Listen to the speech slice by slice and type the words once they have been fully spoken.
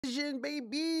Eurovision,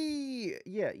 baby.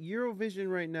 Yeah, Eurovision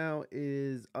right now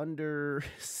is under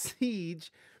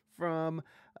siege from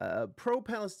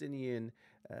pro-Palestinian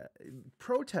uh,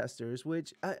 protesters.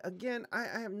 Which again, I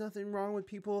have nothing wrong with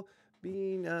people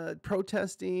being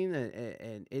protesting,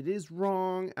 and it is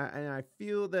wrong. And I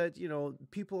feel that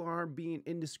people are being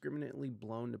indiscriminately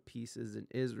blown to pieces in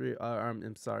Israel.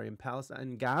 I'm sorry, in Palestine,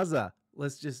 in Gaza.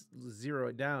 Let's just zero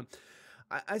it down.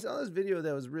 I saw this video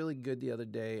that was really good the other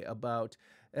day about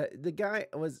the guy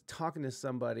was talking to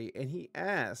somebody, and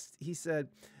he said,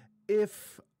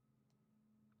 if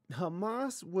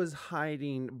Hamas was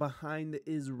hiding behind the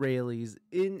Israelis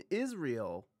in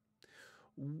Israel,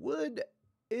 would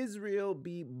Israel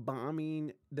be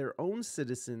bombing their own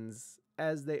citizens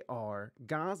as they are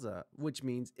Gaza, which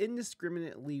means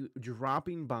indiscriminately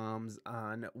dropping bombs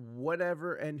on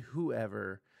whatever and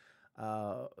whoever,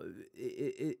 and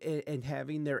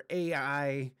having their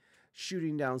AI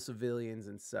shooting down civilians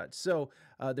and such. So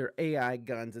their AI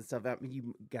guns and stuff. I mean,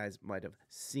 you guys might have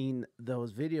seen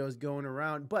those videos going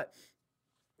around, but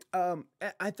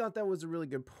I thought that was a really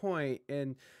good point.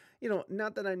 And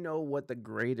not that I know what the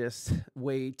greatest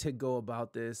way to go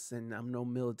about this, and I'm no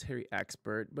military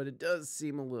expert, but it does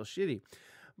seem a little shitty.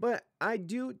 But I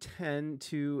do tend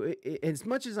to, as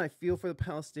much as I feel for the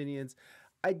Palestinians,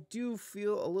 I do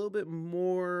feel a little bit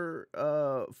more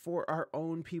for our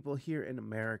own people here in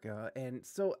America. And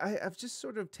so I've just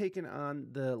sort of taken on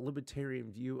the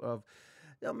libertarian view of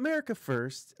America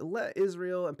first. Let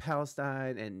Israel and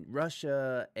Palestine and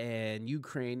Russia and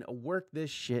Ukraine work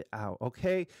this shit out,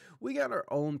 okay? We got our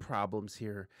own problems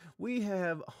here. We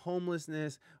have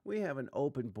homelessness. We have an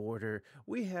open border.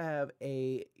 We have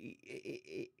an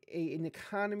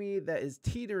economy that is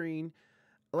teetering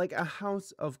like a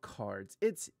house of cards.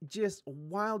 It's just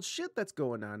wild shit that's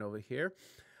going on over here.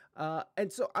 And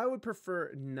so I would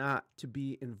prefer not to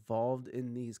be involved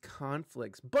in these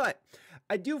conflicts. But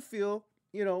I do feel,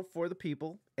 for the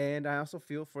people. And I also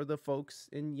feel for the folks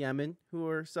in Yemen who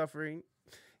are suffering.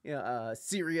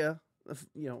 Syria,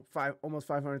 almost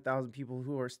 500,000 people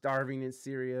who are starving in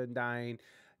Syria and dying.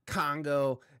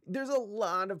 Congo. There's a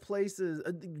lot of places,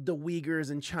 the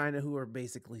Uyghurs in China who are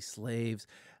basically slaves.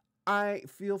 I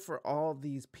feel for all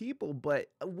these people, but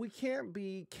we can't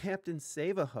be Captain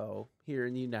Save-A-Ho here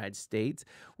in the United States.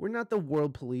 We're not the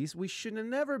world police. We should have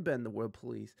never been the world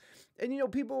police.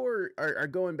 And, people are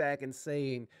going back and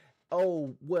saying,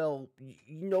 oh, well,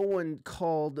 no one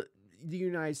called the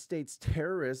United States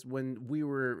terrorists when we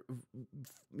were,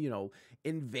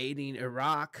 invading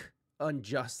Iraq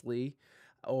unjustly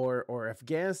or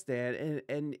Afghanistan.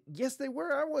 And yes, they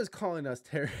were. I was calling us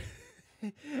terrorists.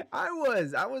 I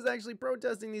was actually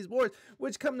protesting these wars,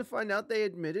 which come to find out they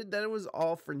admitted that it was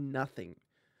all for nothing,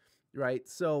 right?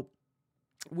 So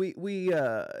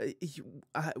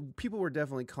people were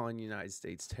definitely calling the United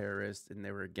States terrorists, and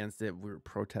they were against it. We were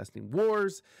protesting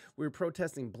wars. We were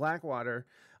protesting Blackwater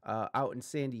out in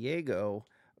San Diego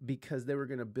because they were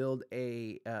going to build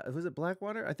was it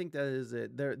Blackwater? I think that is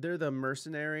it. They're the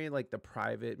mercenary, like the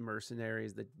private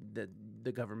mercenaries that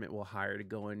the government will hire to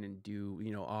go in and do,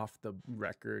 off the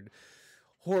record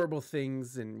horrible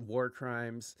things and war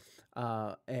crimes,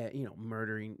 and,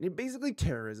 murdering, basically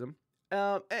terrorism.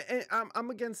 And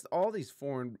I'm against all these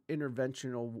foreign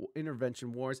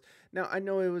intervention wars. Now I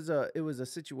know it was a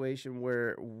situation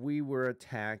where we were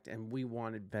attacked and we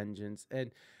wanted vengeance,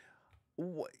 and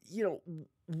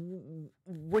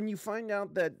when you find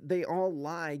out that they all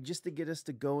lied just to get us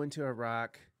to go into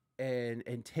Iraq and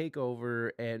take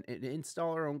over and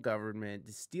install our own government,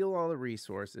 to steal all the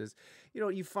resources,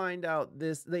 you find out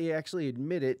they actually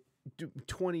admit it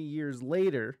 20 years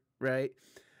later, right?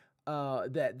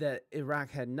 That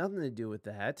Iraq had nothing to do with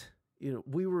that.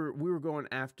 We were going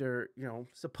after,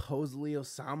 supposedly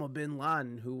Osama bin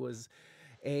Laden, who was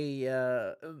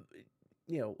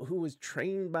who was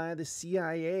trained by the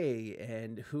CIA,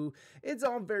 and who, it's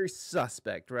all very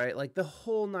suspect, right? Like the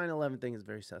whole 9/11 thing is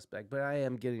very suspect, but I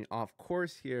am getting off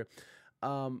course here.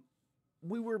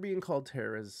 We were being called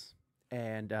terrorists,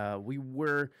 and we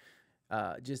were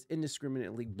just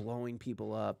indiscriminately blowing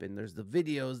people up. And there's the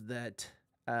videos that,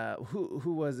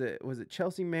 who was it? Was it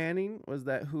Chelsea Manning? Was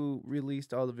that who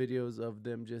released all the videos of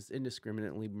them just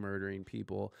indiscriminately murdering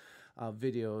people?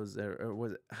 Videos, or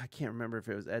was it, I can't remember if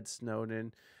it was Ed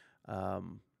Snowden. I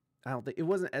don't think it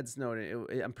wasn't Ed Snowden.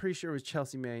 I'm pretty sure it was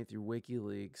Chelsea Manning through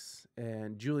WikiLeaks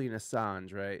and Julian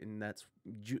Assange, right? And that's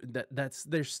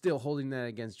they're still holding that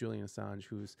against Julian Assange,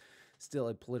 who's still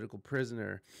a political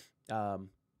prisoner.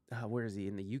 Where is he,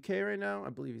 in the UK right now? I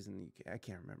believe he's in the UK. I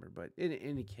can't remember, but in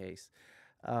any case,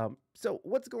 So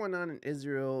what's going on in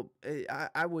Israel?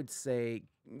 I would say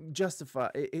justify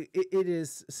it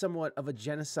is somewhat of a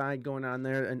genocide going on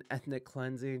there, an ethnic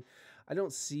cleansing. I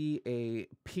don't see a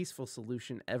peaceful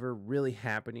solution ever really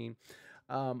happening.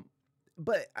 Um,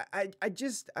 but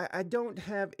I don't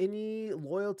have any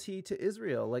loyalty to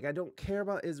Israel. Like I don't care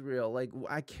about Israel. Like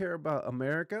I care about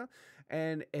America.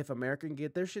 And if America can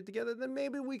get their shit together, then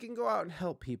maybe we can go out and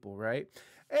help people, right?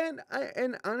 And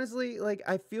honestly, like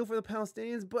I feel for the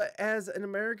Palestinians, but as an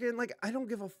American, like I don't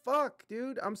give a fuck,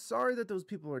 dude. I'm sorry that those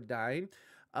people are dying.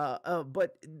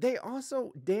 But they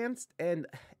also danced and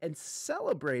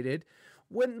celebrated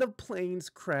when the planes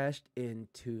crashed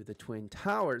into the Twin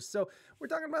Towers. So we're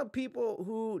talking about people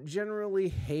who generally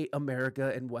hate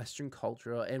America and Western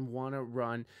culture and want to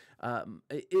run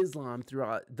Islam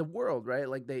throughout the world, right?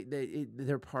 Like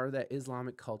they're part of that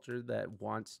Islamic culture that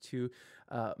wants to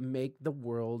make the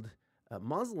world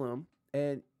Muslim,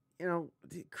 and you know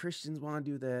the Christians want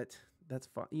to do that. That's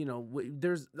fine. You know,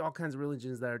 there's all kinds of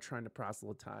religions that are trying to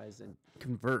proselytize and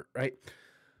convert, right?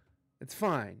 It's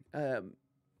fine.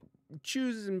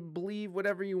 Choose and believe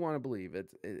whatever you want to believe.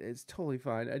 It's totally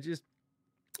fine.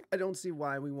 I don't see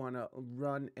why we want to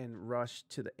run and rush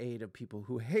to the aid of people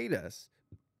who hate us.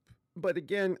 But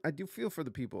again, I do feel for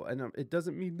the people, and it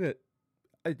doesn't mean that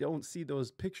I don't see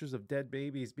those pictures of dead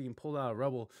babies being pulled out of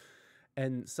rubble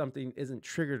and something isn't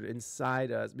triggered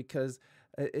inside us, because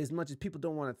as much as people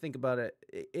don't want to think about it,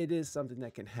 it is something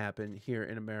that can happen here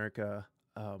in America.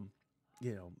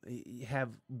 You know, you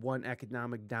have one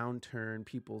economic downturn,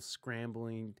 people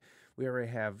scrambling. We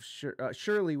already have,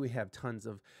 surely we have tons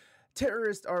of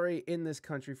terrorists already in this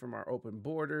country from our open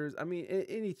borders. I mean,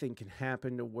 anything can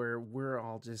happen to where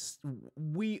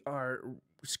we are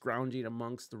scrounging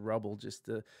amongst the rubble just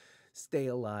to stay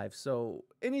alive. So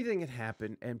anything can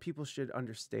happen, and people should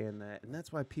understand that. And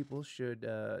that's why people should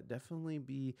definitely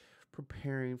be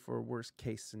preparing for worst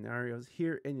case scenarios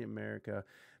here in America,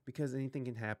 because anything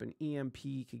can happen. EMP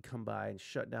could come by and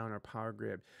shut down our power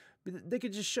grid. They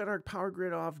could just shut our power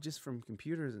grid off just from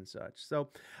computers and such. So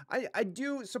I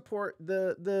do support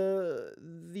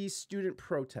these student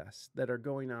protests that are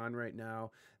going on right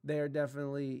now. They are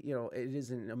definitely, you know, it is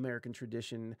an American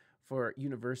tradition for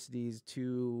universities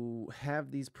to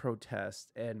have these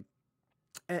protests, and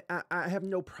I have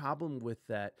no problem with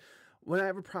that. What I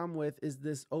have a problem with is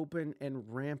this open and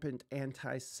rampant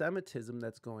anti-Semitism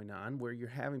that's going on, where you're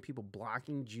having people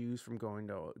blocking Jews from going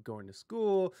to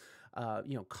school,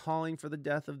 you know, calling for the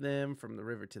death of them from the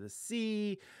river to the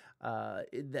sea.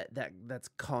 That's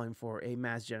calling for a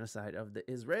mass genocide of the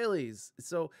Israelis.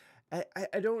 So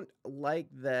I don't like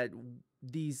that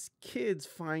these kids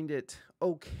find it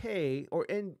okay,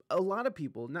 and a lot of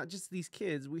people, not just these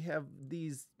kids, we have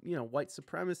these, you know, white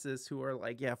supremacists who are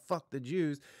like, yeah, fuck the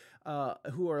Jews,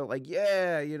 who are like,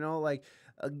 yeah, you know, like,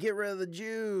 get rid of the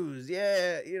Jews,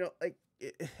 yeah, you know, like,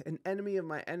 an enemy of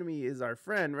my enemy is our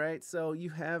friend, right? So you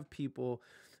have people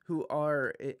who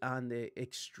are on the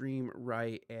extreme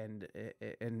right, and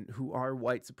who are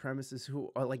white supremacists,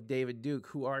 who are like David Duke,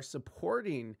 who are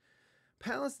supporting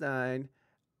Palestine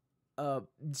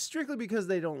strictly because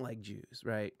they don't like Jews,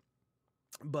 right?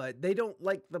 But they don't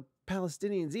like the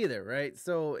Palestinians either, right?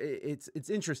 So it's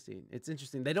interesting. It's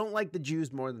interesting. They don't like the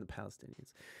Jews more than the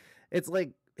Palestinians. It's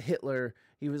like Hitler.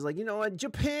 He was like, you know what,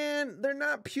 Japan, they're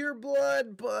not pure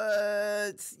blood,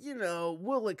 but you know,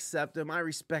 we'll accept them. I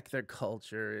respect their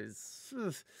culture.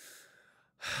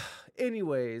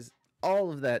 Anyways,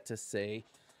 all of that to say,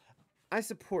 I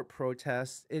support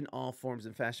protests in all forms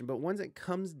and fashion, but once it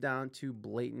comes down to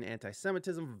blatant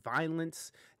anti-Semitism,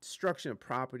 violence, destruction of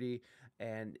property,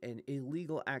 and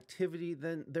illegal activity,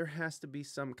 then there has to be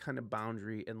some kind of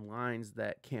boundary and lines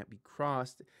that can't be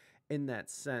crossed in that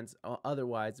sense.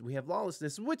 Otherwise, we have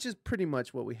lawlessness, which is pretty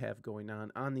much what we have going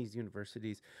on these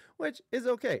universities, which is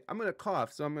okay. I'm going to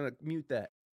cough, so I'm going to mute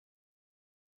that.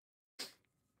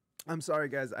 I'm sorry,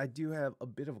 guys. I do have a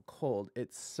bit of a cold.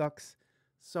 It sucks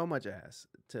so much ass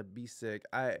to be sick.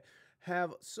 I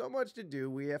have so much to do.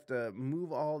 We have to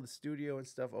move all the studio and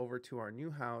stuff over to our new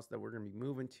house that we're going to be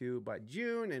moving to by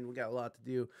June, and we got a lot to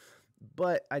do.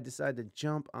 But I decided to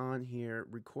jump on here,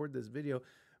 record this video,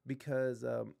 because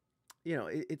you know,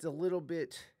 it's a little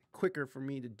bit quicker for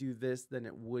me to do this than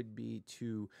it would be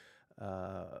to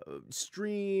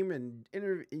stream and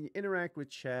interact with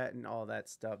chat and all that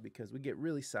stuff, because we get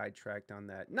really sidetracked on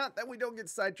that. Not that we don't get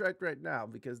sidetracked right now,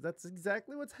 because that's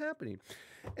exactly what's happening.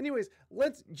 Anyways,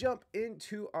 let's jump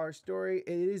into our story.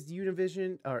 It is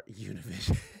Eurovision.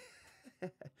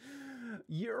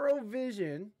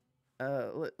 Eurovision.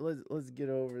 Let's get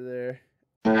over there.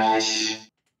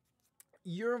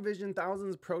 Eurovision,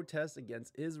 thousands protest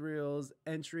against Israel's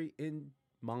entry in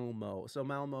Malmo. So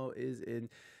Malmo is in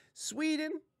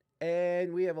Sweden,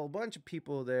 and we have a bunch of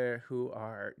people there who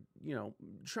are,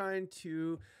 trying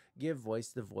to give voice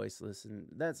to the voiceless, and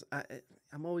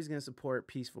I'm always going to support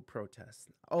peaceful protests,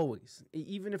 always,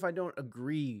 even if I don't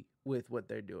agree with what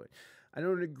they're doing. I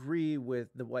don't agree with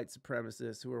the white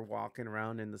supremacists who are walking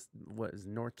around in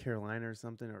North Carolina or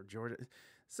something, or Georgia,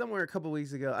 somewhere a couple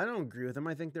weeks ago. I don't agree with them.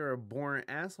 I think they're abhorrent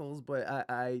assholes, but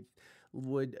I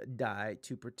would die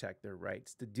to protect their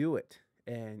rights to do it.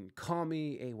 And call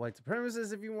me a white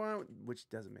supremacist if you want, which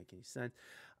doesn't make any sense.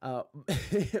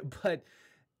 But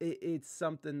it's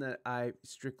something that I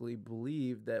strictly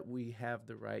believe, that we have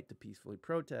the right to peacefully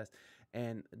protest.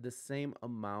 And the same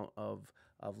amount of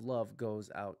love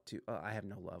goes out to, I have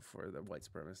no love for the white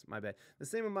supremacists, my bad. The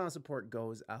same amount of support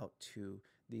goes out to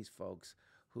these folks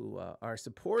who are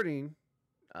supporting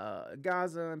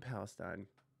Gaza and Palestine.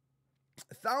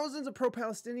 Thousands of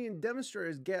pro-Palestinian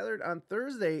demonstrators gathered on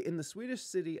Thursday in the Swedish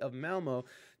city of Malmo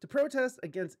to protest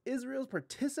against Israel's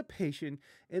participation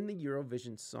in the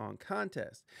Eurovision Song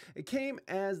Contest. It came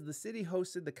as the city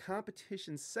hosted the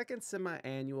competition's second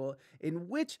semi-annual, in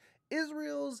which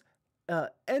Israel's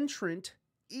entrant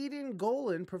Eden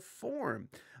Golan performed.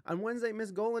 On Wednesday,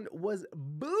 Miss Golan was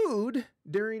booed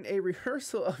during a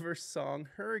rehearsal of her song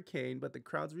Hurricane, but the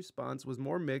crowd's response was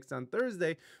more mixed on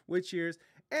Thursday, with cheers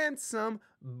and some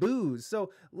boos.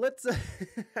 So let's,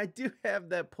 I do have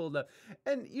that pulled up.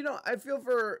 And, I feel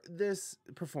for this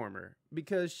performer,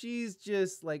 because she's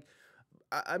just like,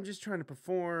 I'm just trying to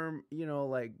perform,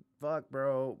 like, fuck,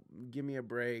 bro, give me a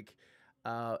break.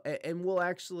 And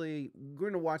we're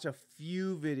going to watch a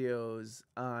few videos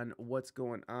on what's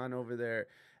going on over there.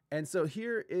 And so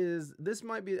this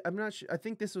might be, I'm not sure, I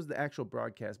think this was the actual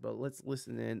broadcast, but let's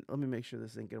listen in. Let me make sure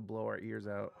this ain't going to blow our ears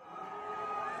out.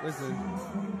 Listen.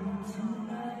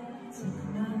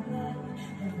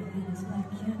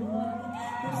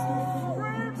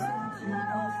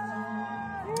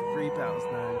 Free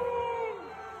Palestine.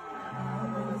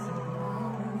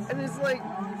 And it's like,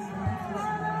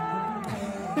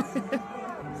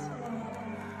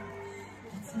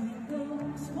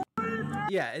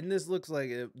 yeah, and this looks like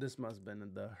this must have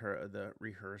been the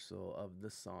rehearsal of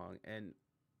the song. And,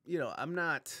 I'm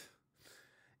not,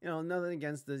 nothing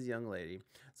against this young lady.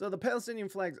 So the Palestinian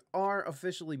flags are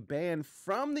officially banned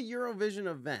from the Eurovision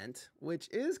event, which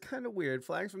is kind of weird.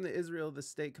 Flags from the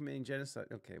state committing genocide,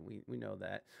 okay, we know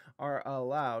that, are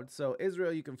allowed. So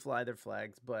Israel, you can fly their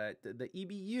flags, but the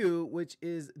EBU, which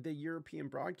is the European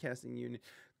Broadcasting Union,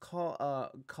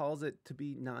 calls it to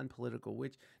be non-political,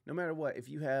 which, no matter what, if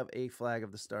you have a flag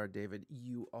of the Star of David,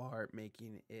 you are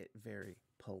making it very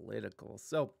political.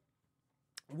 So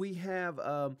we have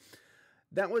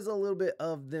that was a little bit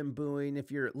of them booing.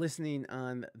 If you're listening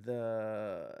on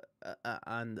the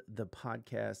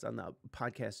podcast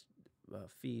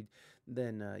feed,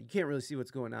 then you can't really see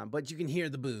what's going on, but you can hear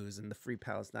the boos and the Free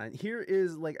Palestine. Here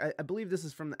is, like, I believe this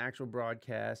is from the actual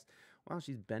broadcast. Wow,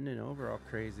 she's bending over all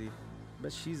crazy,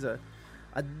 but she's a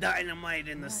dynamite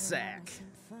in the sack.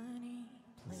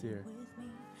 Let's hear.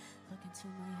 Look into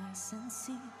my eyes and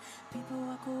see people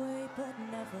walk away but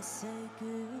never say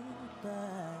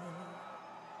goodbye.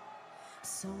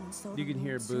 You can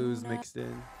hear boos mixed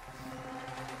in.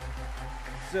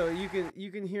 So you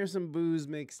can hear some boos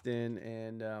mixed in,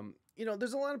 and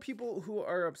there's a lot of people who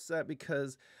are upset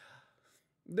because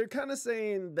they're kind of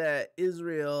saying that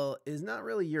Israel is not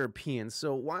really European.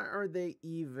 So why are they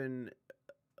even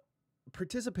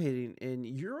participating in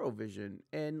Eurovision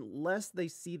unless they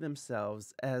see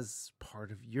themselves as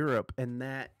part of Europe? And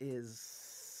that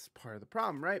is part of the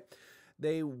problem, right?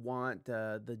 They want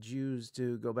the Jews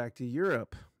to go back to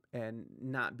Europe and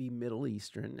not be Middle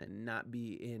Eastern and not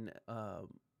be in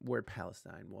where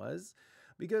Palestine was,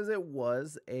 because it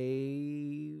was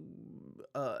a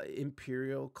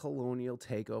imperial colonial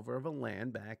takeover of a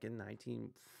land back in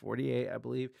 1948, I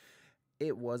believe.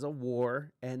 It was a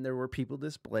war, and there were people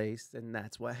displaced, and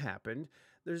that's what happened.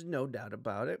 There's no doubt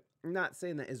about it. I'm not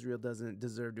saying that Israel doesn't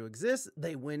deserve to exist.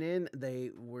 They went in,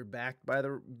 they were backed by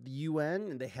the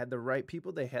UN, and they had the right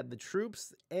people, they had the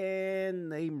troops,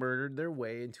 and they murdered their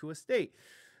way into a state.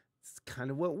 It's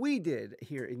kind of what we did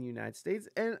here in the United States,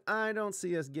 and I don't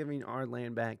see us giving our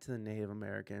land back to the Native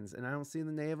Americans, and I don't see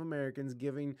the Native Americans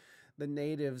giving the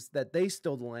natives that they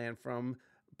stole the land from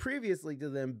previously to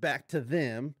them back to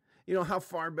them. How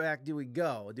far back do we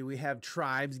go? Do we have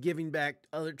tribes giving back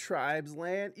other tribes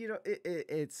land?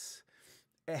 It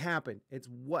happened. It's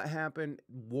what happened.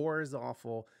 War is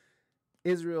awful.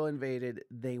 Israel invaded.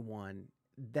 They won.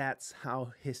 that's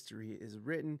how history is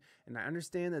written. And I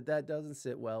understand that that doesn't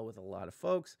sit well with a lot of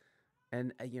folks.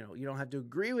 And, you don't have to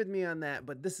agree with me on that,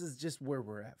 but this is just where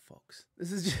we're at, folks.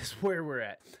 This is just where we're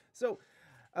at. So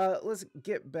let's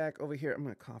get back over here. I'm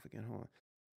going to cough again. Hold on.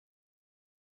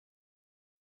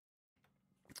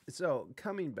 So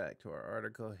coming back to our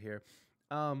article here.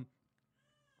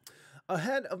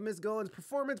 Ahead of Ms. Golan's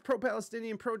performance,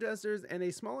 pro-Palestinian protesters and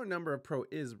a smaller number of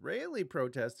pro-Israeli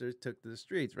protesters took to the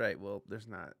streets. Right, well, there's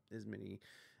not as many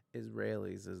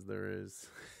Israelis as there is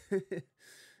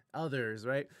others,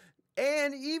 right?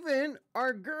 And even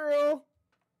our girl...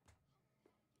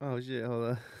 Oh, shit, hold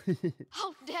on.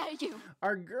 How dare you!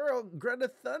 Our girl, Greta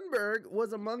Thunberg,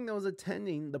 was among those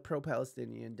attending the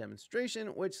pro-Palestinian demonstration,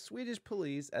 which Swedish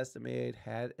police estimated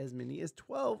had as many as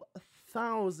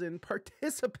 12,000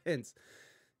 participants.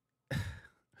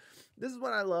 This is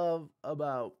what I love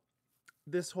about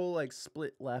this whole, like,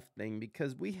 split left thing,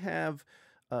 because we have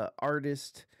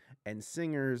artists and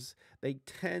singers. They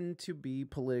tend to be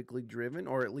politically driven,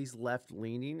 or at least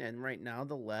left-leaning, and right now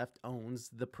the left owns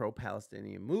the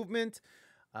pro-Palestinian movement,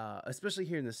 especially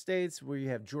here in the States, where you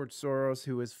have George Soros,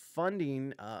 who is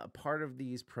funding part of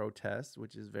these protests,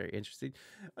 which is very interesting.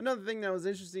 Another thing that was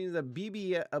interesting is that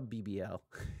BBL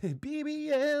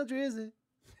Drizzy.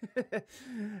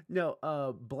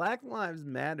 No, Black Lives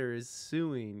Matter is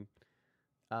suing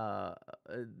the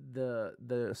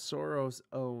Soros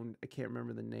owned, I can't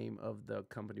remember the name of the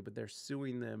company, but they're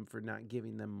suing them for not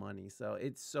giving them money. So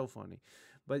it's so funny.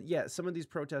 But yeah, some of these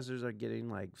protesters are getting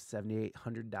like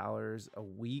 $7,800 a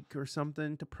week or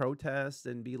something to protest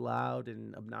and be loud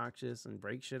and obnoxious and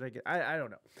break shit. I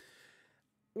don't know.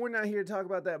 We're not here to talk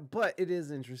about that, but it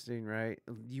is interesting, right?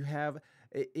 You have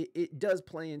it does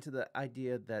play into the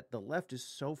idea that the left is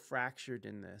so fractured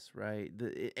in this, right?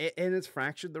 And it's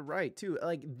fractured the right too.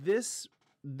 Like this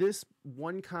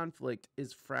one conflict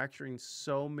is fracturing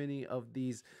so many of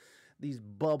these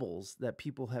bubbles that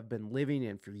people have been living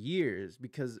in for years,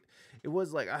 because it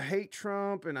was like, I hate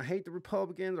Trump and I hate the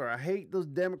Republicans, or I hate those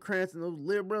Democrats and those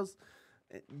liberals.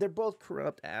 They're both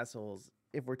corrupt assholes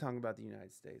if we're talking about the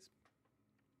United States.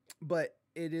 But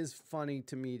it is funny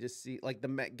to me to see, like, the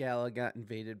Met Gala got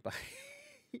invaded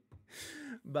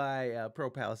by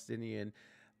pro-Palestinian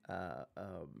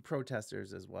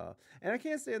protesters as well. And I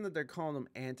can't stand that they're calling them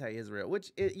anti-Israel,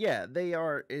 which, they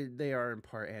are in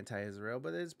part anti-Israel,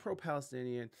 but it's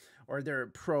pro-Palestinian, or they're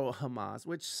pro-Hamas,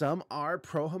 which some are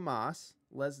pro-Hamas.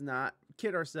 Let's not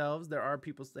kid ourselves. There are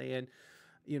people saying,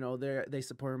 they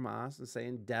support Hamas and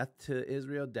saying death to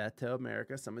Israel, death to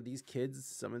America. Some of these kids,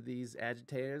 some of these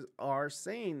agitators are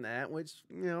saying that, which,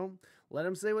 let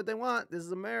them say what they want. This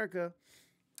is America.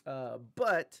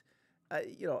 But I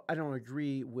don't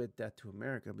agree with death to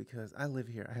America, because I live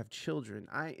here. I have children.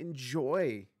 I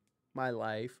enjoy my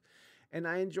life, and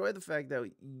I enjoy the fact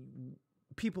that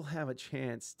people have a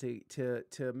chance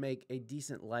to make a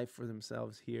decent life for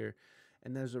themselves here.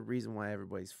 And there's a reason why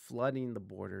everybody's flooding the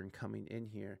border and coming in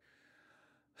here.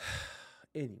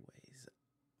 Anyways,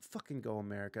 fucking go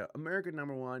America. America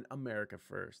number one, America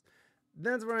first.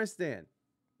 That's where I stand.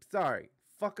 Sorry.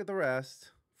 Fuck the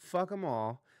rest. Fuck them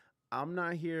all. I'm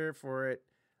not here for it.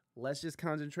 Let's just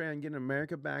concentrate on getting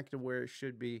America back to where it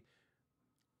should be.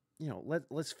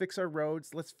 Let's fix our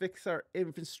roads. Let's fix our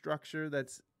infrastructure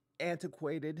that's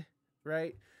antiquated,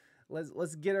 right?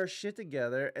 Let's get our shit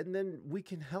together, and then we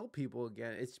can help people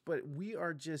again. But we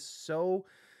are just so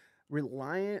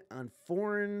reliant on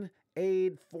foreign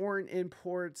aid, foreign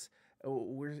imports.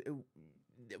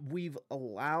 We've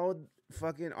allowed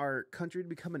fucking our country to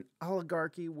become an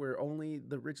oligarchy where only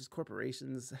the richest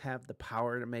corporations have the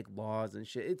power to make laws and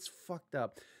shit. It's fucked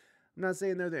up. I'm not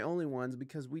saying they're the only ones,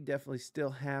 because we definitely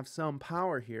still have some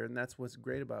power here, and that's what's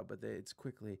great about it, but it's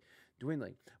quickly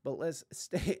dwindling. But let's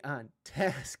stay on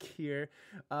task here.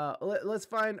 Let's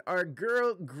find our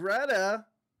girl Greta.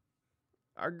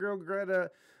 I'm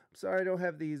sorry I don't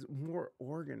have these more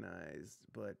organized,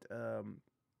 but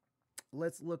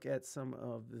let's look at some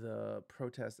of the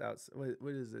protests outside.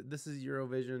 What is it? This is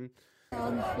Eurovision.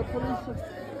 The police are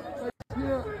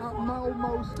here at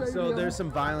Malmo Stadium. So there's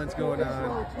some violence going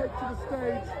on. Take to the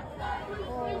stage.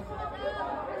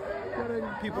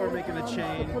 People are making a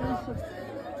chain. The police are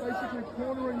basically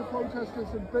cornering the protesters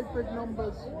in big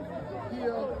numbers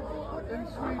here in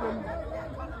Sweden.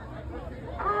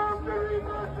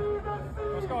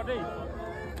 Vad ska dit?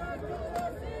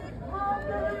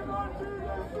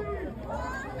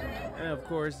 And of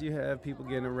course, you have people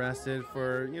getting arrested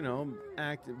for,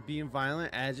 being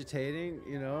violent, agitating.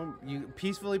 You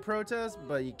peacefully protest,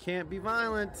 but you can't be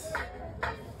violent.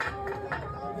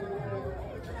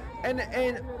 And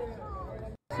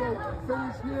So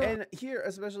things here. And here,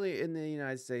 especially in the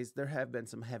United States, there have been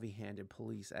some heavy-handed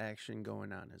police action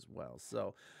going on as well.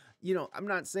 So, you know, I'm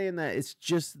not saying that it's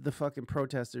just the fucking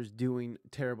protesters doing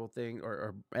terrible things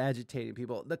or agitating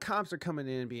people. The cops are coming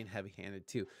in and being heavy-handed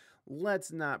too.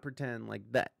 Let's not pretend like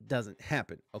that doesn't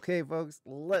happen. Okay, folks?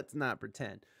 Let's not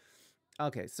pretend.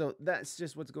 Okay, so that's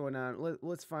just what's going on.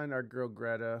 Let's find our girl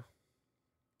Greta.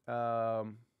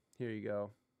 Here you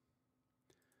go.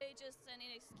 Outrageous and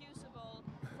inexcusable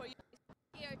for you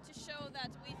here to show that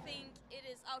we think it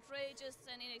is outrageous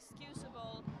and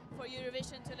inexcusable for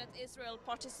Eurovision to let Israel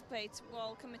participate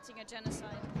while committing a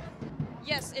genocide.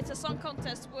 Yes, it's a song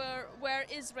contest where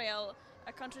Israel,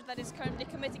 a country that is currently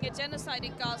committing a genocide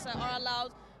in Gaza, are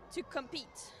allowed to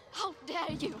compete. How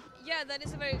dare you? Yeah, that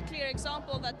is a very clear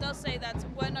example that does say that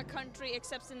when a country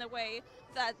accepts in a way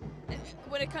that,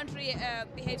 when a country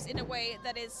behaves in a way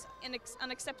that is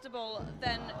unacceptable,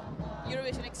 then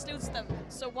Eurovision excludes them.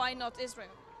 So why not Israel?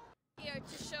 Here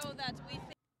to show that we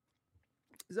think.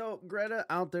 So Greta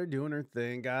out there doing her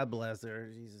thing. God bless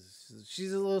her.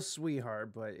 She's a little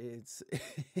sweetheart, but it's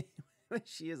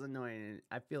she is annoying. And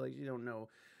I feel like she don't know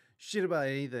shit about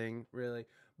anything really.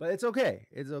 But it's okay.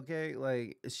 It's okay.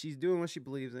 Like, she's doing what she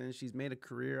believes in. She's made a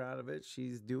career out of it.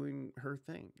 She's doing her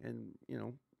thing. And, you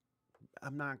know,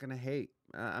 I'm not going to hate.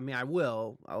 I mean, I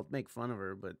will. I'll make fun of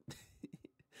her, but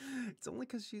it's only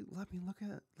because she let me look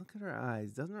at her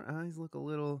eyes. Doesn't her eyes look a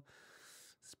little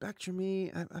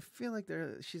spectrum-y? I feel like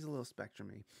she's a little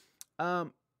spectrum-y.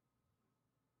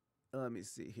 Let me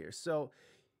see here. So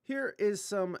here is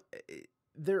some...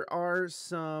 There are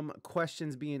some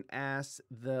questions being asked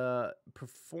the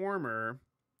performer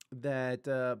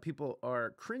that people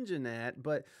are cringing at,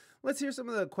 but let's hear some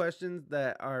of the questions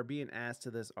that are being asked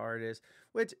to this artist,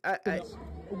 which I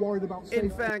worried about safety.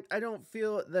 in fact, I don't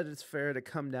feel that it's fair to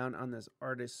come down on this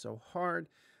artist so hard.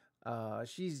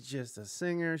 She's just a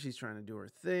singer. She's trying to do her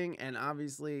thing, and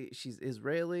obviously she's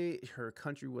Israeli. Her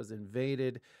country was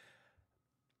invaded.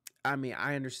 I mean,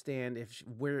 I understand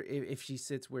if she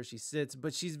sits where she sits,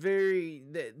 but she's very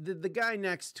the guy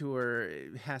next to her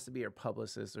has to be her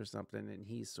publicist or something, and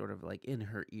he's sort of like in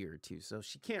her ear too, so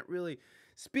she can't really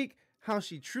speak how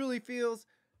she truly feels.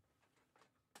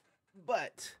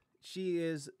 But she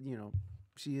is, you know,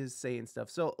 she is saying stuff.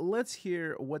 So let's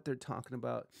hear what they're talking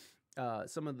about.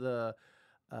 Some of the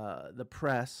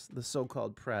press, the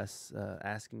so-called press,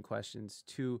 asking questions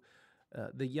to.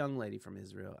 The young lady from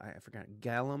Israel, I forgot,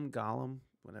 Gollum,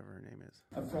 whatever her name is.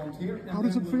 How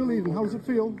does it feel, Eden? How does it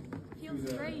feel? Feels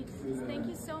great. Thank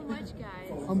you so much,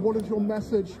 guys. And what is your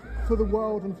message for the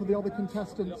world and for the other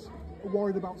contestants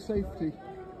worried about safety?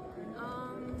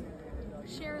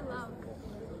 Share love.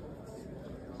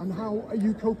 And how are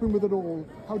you coping with it all?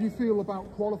 How do you feel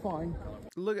about qualifying?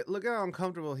 Look how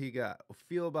uncomfortable he got.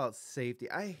 Feel about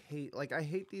safety. I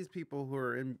hate these people who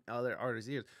are in other artists'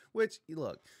 ears. Which,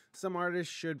 look, some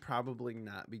artists should probably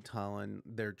not be telling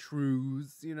their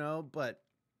truths, you know.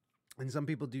 And some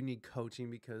people do need coaching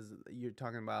because you're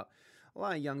talking about a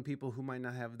lot of young people who might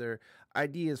not have their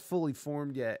ideas fully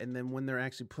formed yet. And then when they're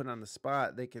actually put on the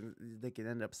spot, they can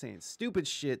end up saying stupid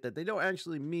shit that they don't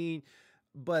actually mean,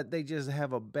 but they just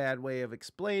have a bad way of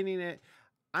explaining it.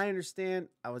 I understand.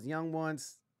 I was young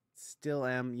once, still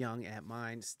am young at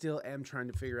mine, still am trying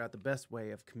to figure out the best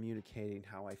way of communicating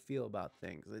how I feel about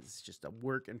things. It's just a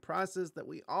work in process that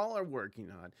we all are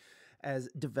working on as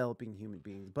developing human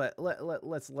beings. But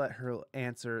let's let her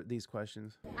answer these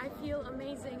questions. I feel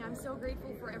amazing. I'm so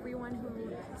grateful for everyone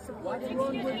who supported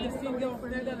me and voted for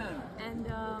me. And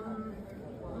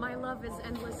my love is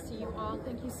endless to you all.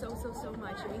 Thank you so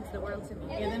much. It means the world to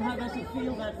me. And then how does it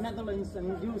feel that Netherlands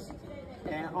and Just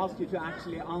asked you to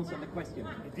actually answer the question?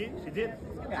 She did.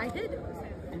 Yeah. I did.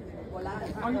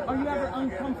 Are you ever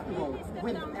uncomfortable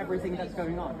with everything that's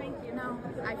going on? No,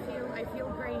 I feel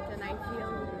great, and I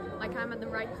feel like I'm at the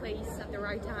right place at the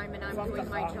right time, and I'm doing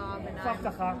my job,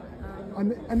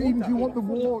 and And even do you want the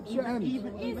war to end?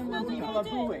 Even when people are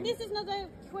booing. This is not a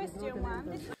question,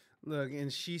 man. Look,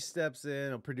 and she steps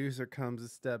in, a producer comes and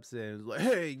steps in, like,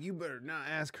 hey, you better not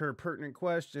ask her pertinent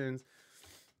questions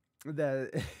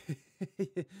that,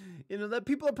 you know, that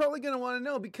people are probably going to want to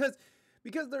know because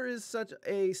there is such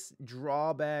a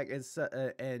drawback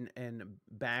and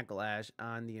backlash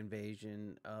on the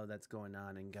invasion that's going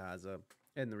on in Gaza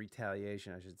and the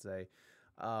retaliation, I should say.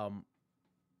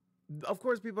 Of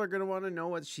course, people are going to want to know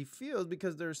what she feels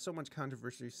because there's so much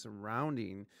controversy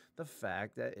surrounding the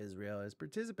fact that Israel is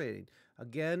participating.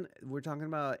 Again, we're talking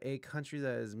about a country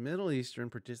that is Middle Eastern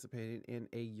participating in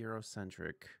a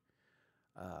Eurocentric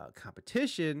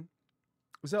competition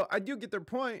So I do get their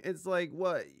point. It's like,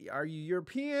 what, are you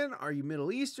European? Are you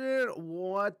Middle Eastern?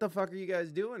 What the fuck are you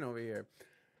guys doing over here?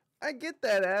 I get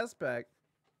that aspect.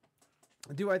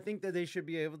 Do I think that they should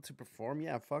be able to perform?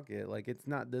 Yeah, fuck it. Like, it's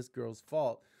not this girl's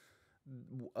fault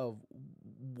of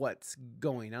what's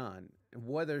going on,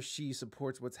 whether she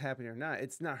supports what's happening or not.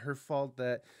 It's not her fault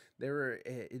that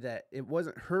that it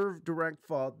wasn't her direct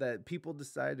fault that people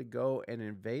decided to go and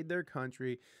invade their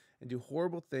country and do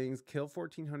horrible things, kill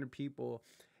 1,400 people,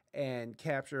 and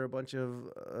capture a bunch of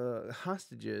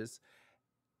hostages.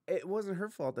 It wasn't her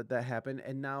fault that that happened,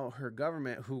 and now her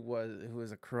government, who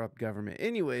was a corrupt government,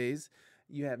 anyways.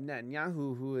 You have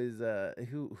Netanyahu, who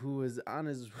is on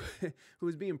his who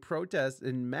was being protested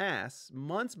in mass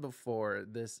months before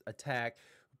this attack.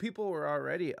 People were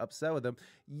already upset with him.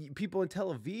 People in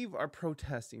Tel Aviv are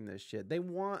protesting this shit. They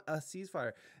want a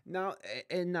ceasefire now,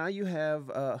 and now you have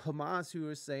Hamas, who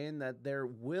is saying that they're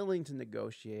willing to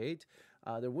negotiate.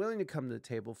 They're willing to come to the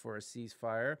table for a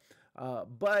ceasefire.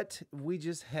 But we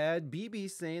just had Bibi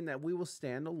saying that we will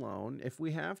stand alone if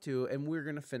we have to, and we're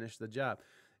going to finish the job.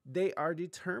 They are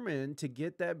determined to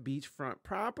get that beachfront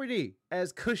property,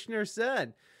 as Kushner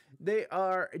said. They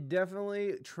are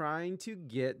definitely trying to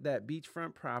get that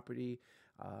beachfront property,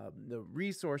 the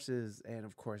resources, and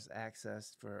of course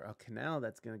access for a canal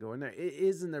that's going to go in there. It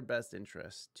is in their best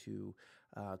interest to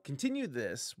continue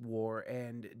this war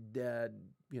and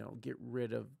get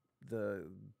rid of the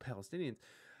Palestinians,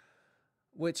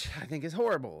 which I think is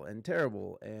horrible and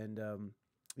terrible. And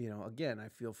again, I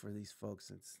feel for these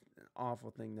folks. It's an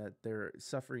awful thing that they're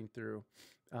suffering through.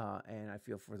 And I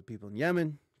feel for the people in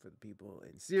Yemen, for the people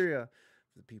in Syria,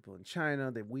 for the people in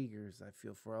China, the Uyghurs. I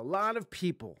feel for a lot of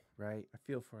people, right? I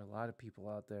feel for a lot of people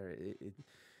out there.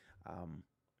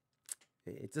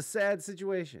 It's a sad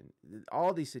situation.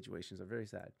 All these situations are very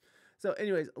sad. So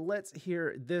anyways, let's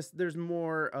hear this. There's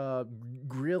more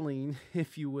grilling,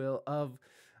 if you will, of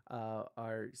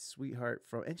our sweetheart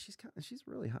from, and she's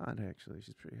really hot, actually.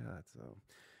 She's pretty hot. So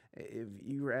if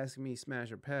you were asking me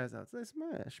smash or pass, I'd say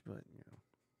smash, but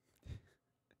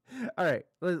all right,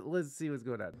 let's see what's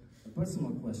going on. A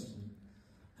personal question: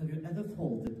 have you ever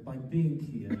felt that by being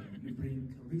here you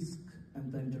bring risk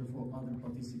and danger for other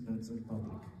participants and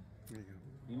public? There you go.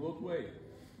 You walk away.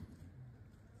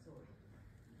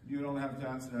 You don't have to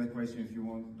answer that question if you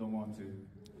don't want to.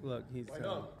 Look, he's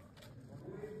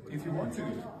if you want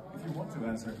to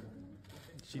answer.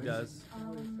 She does.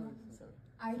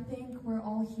 I think we're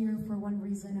all here for one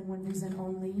reason and one reason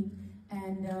only,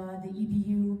 and the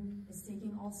EBU is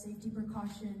taking all safety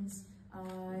precautions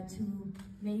to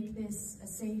make this a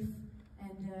safe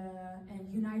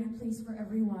and united place for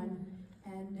everyone.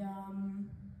 And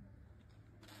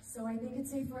so I think it's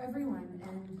safe for everyone,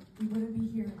 and we wouldn't be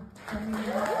here.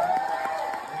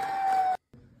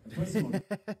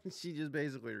 She just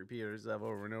basically repeated herself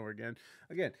over and over again.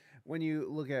 Again, when you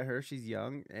look at her, she's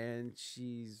young, and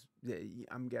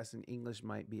I'm guessing English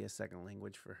might be a second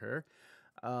language for her.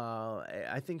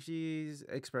 I think she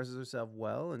expresses herself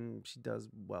well, and she does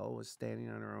well with standing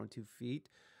on her own 2 feet.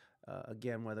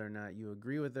 Again, whether or not you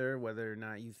agree with her, whether or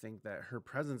not you think that her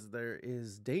presence there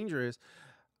is dangerous,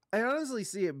 I honestly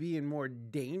see it being more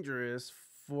dangerous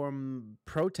from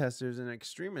protesters and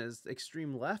extreme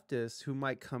leftists who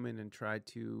might come in and try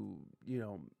to,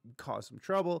 cause some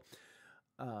trouble,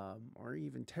 or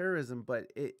even terrorism.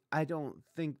 But I don't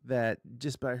think that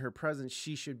just by her presence,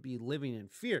 she should be living in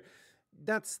fear.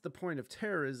 That's the point of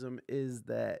terrorism, is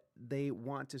that they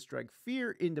want to strike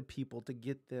fear into people to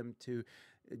get them to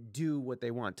do what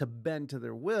they want, to bend to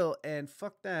their will. And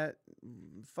fuck that,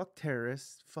 fuck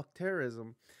terrorists, fuck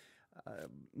terrorism.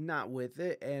 Not with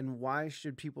it. And why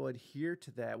should people adhere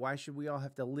to that? Why should we all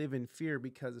have to live in fear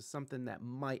because of something that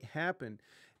might happen?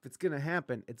 If it's going to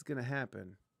happen, it's going to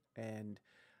happen. And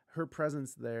her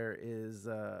presence there is,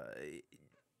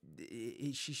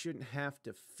 she shouldn't have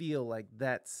to feel like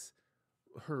that's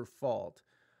her fault.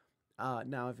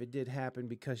 Now, if it did happen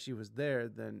because she was there,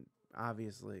 then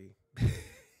obviously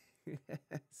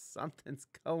something's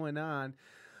going on.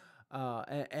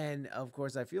 And of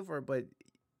course I feel for her, but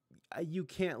you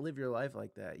can't live your life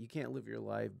like that. You can't live your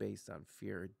life based on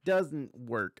fear. It doesn't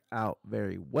work out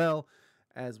very well,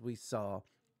 as we saw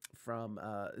from,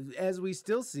 as we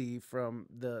still see from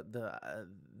the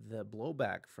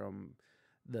blowback from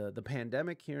the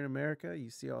pandemic here in America. You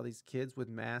see all these kids with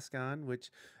masks on, which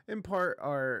in part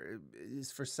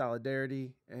is for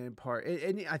solidarity, and in part,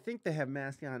 and I think they have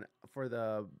masks on for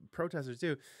the protesters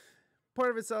too.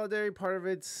 Part of it's solidarity, part of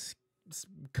it's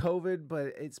COVID, but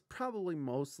it's probably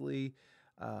mostly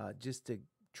just to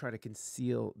try to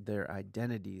conceal their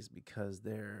identities because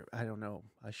they're, I don't know,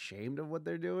 ashamed of what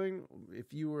they're doing.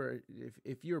 If you were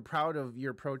proud of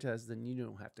your protest, then you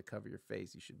don't have to cover your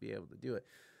face. You should be able to do it.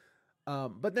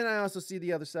 But then I also see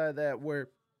the other side of that where,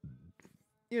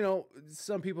 you know,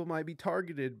 some people might be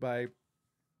targeted by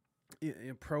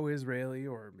pro-Israeli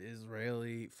or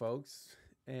Israeli folks,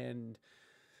 and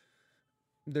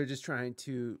they're just trying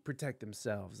to protect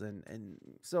themselves. And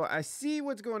so I see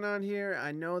what's going on here.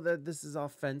 I know that this is all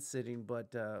fence sitting,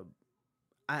 but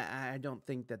I don't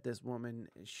think that this woman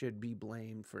should be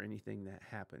blamed for anything that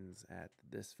happens at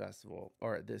this festival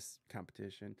or at this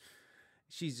competition.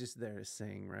 She's just there to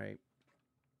sing, right?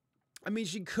 I mean,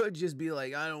 she could just be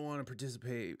like, I don't want to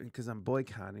participate because I'm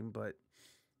boycotting, but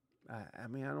I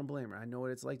mean, I don't blame her. I know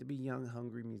what it's like to be a young,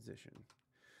 hungry musician.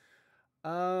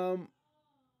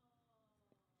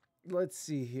 Let's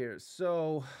see here.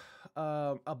 So,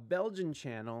 a Belgian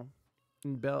channel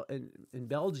in Belgium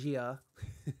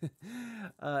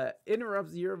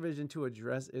interrupts Eurovision to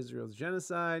address Israel's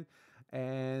genocide.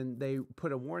 And they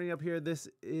put a warning up here. This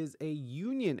is a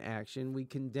union action. We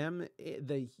condemn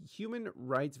the human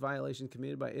rights violation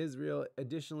committed by Israel.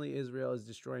 Additionally, Israel is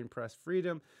destroying press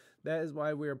freedom. That is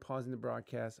why we are pausing the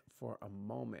broadcast for a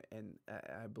moment. And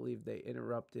I believe they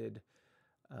interrupted.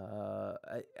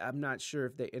 I'm not sure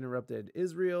if they interrupted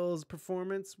Israel's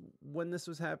performance when this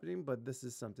was happening, but this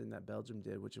is something that Belgium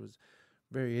did, which was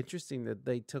very interesting that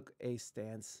they took a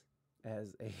stance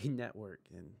as a network,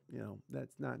 and you know,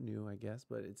 that's not new, I guess,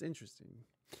 but it's interesting.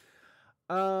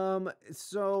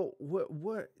 So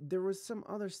what there was some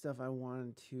other stuff I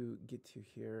wanted to get to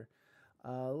here.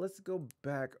 Let's go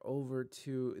back over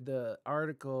to the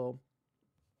article.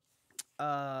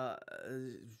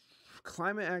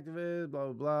 Climate activist,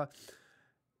 blah blah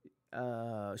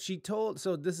blah. She told,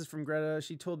 so this is from Greta.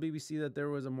 She told BBC that there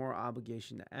was a moral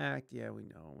obligation to act. Yeah, we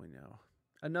know.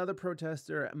 Another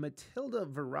protester, Matilda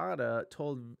Verada,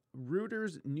 told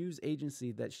Reuters news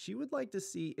agency that she would like to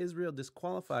see Israel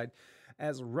disqualified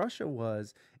as Russia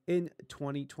was in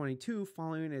 2022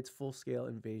 following its full-scale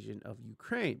invasion of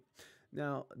Ukraine.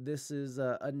 Now, this is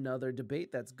another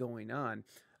debate that's going on,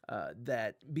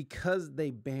 that because they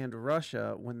banned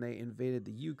Russia when they invaded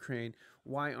the Ukraine,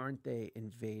 why aren't they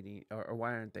invading or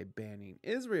why aren't they banning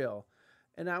Israel?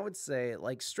 And I would say,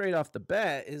 like, straight off the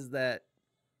bat is that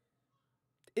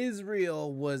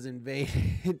Israel was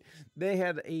invaded. They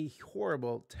had a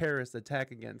horrible terrorist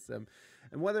attack against them.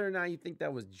 And whether or not you think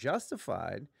that was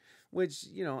justified, which,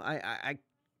 you know, I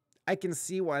can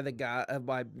see why the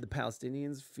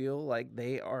Palestinians feel like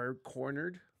they are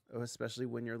cornered, especially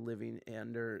when you're living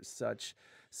under such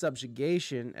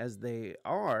subjugation as they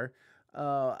are.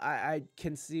 I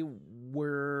can see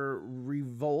where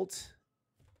revolt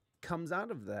comes out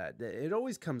of that. It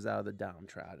always comes out of the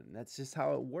downtrodden. That's just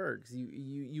how it works.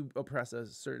 You oppress a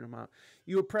certain amount.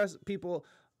 You oppress people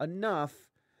enough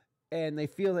and they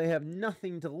feel they have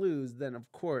nothing to lose, then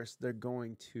of course they're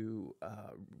going to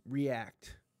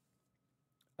react.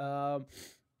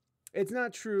 It's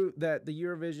not true that the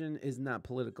Eurovision is not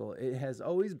political. It has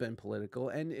always been political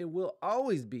and it will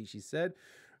always be, she said.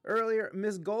 Earlier,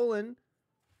 Ms. Golan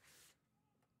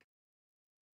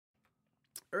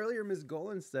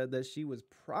said that she was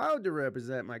proud to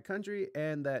represent my country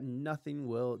and that nothing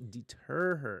will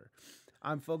deter her.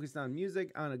 I'm focused on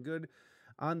music, on the good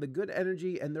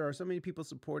energy, and there are so many people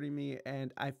supporting me,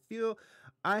 and I feel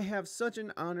I have such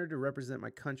an honor to represent my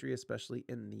country, especially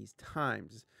in these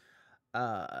times.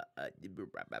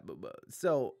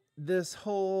 So this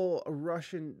whole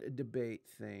Russian debate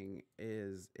thing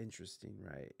is interesting,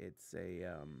 right? It's a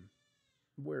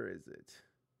where is it?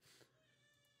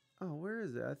 Oh, where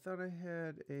is it? I thought I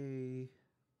had a...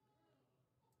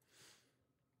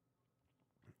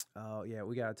 Oh, yeah,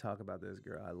 we got to talk about this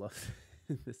girl. I love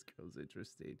this girl's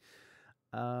interesting.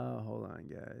 Hold on,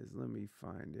 guys. Let me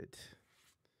find it.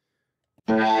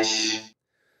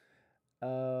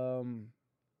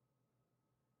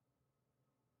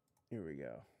 Here we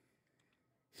go.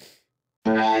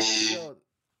 So,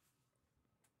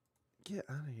 get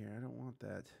out of here. I don't want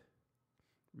that.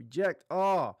 Reject.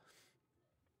 Oh.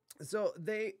 So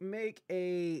they make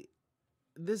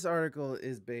this article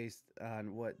is based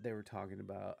on what they were talking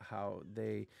about, how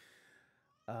they,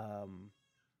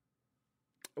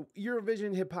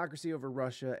 Eurovision hypocrisy over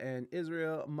Russia and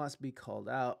Israel must be called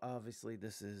out. Obviously,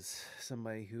 this is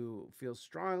somebody who feels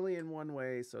strongly in one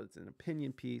way, so it's an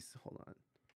opinion piece. Hold on.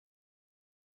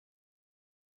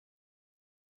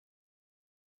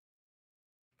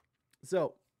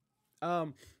 So,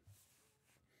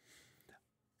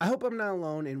 I hope I'm not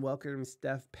alone in welcoming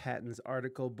Steph Patton's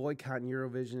article. Boycotting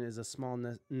Eurovision is a small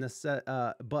but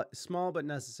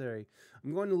necessary.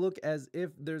 I'm going to look as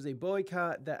if there's a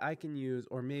boycott that I can use,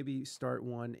 or maybe start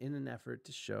one in an effort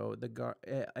to show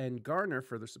and garner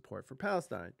further support for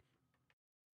Palestine.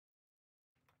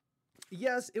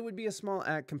 Yes, it would be a small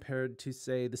act compared to,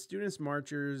 say, the students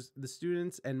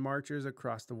and marchers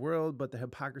across the world, but the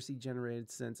hypocrisy generated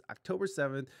since October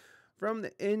 7th from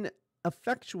the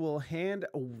ineffectual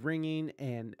hand-wringing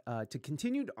and to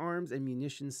continued arms and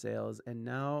munition sales, and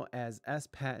now, as S.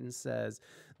 Patton says,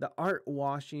 the art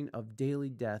washing of daily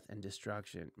death and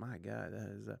destruction. My God, that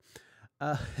is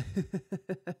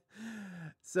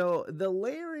so the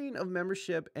layering of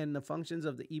membership and the functions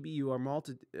of the EBU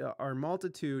are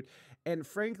multitude and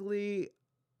frankly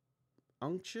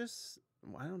unctuous.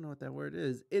 I don't know what that word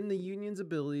is. In the union's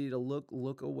ability to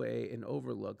look away and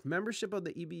overlook. Membership of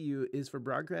the EBU is for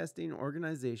broadcasting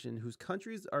organization whose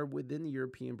countries are within the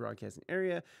European broadcasting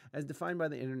area as defined by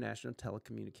the International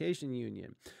Telecommunication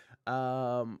Union.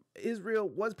 Israel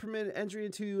was permitted entry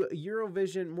into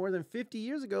Eurovision more than 50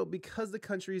 years ago because the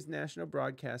country's national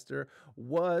broadcaster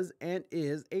was and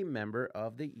is a member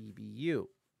of the EBU.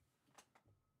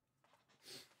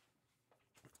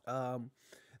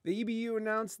 The EBU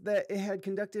announced that it had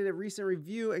conducted a recent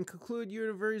review and concluded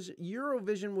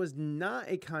Eurovision was not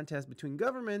a contest between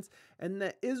governments and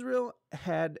that Israel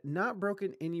had not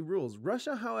broken any rules.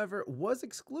 Russia, however, was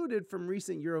excluded from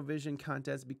recent Eurovision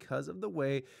contests because of the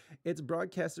way its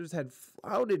broadcasters had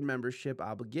flouted membership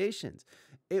obligations.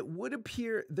 It would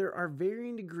appear there are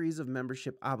varying degrees of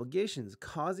membership obligations,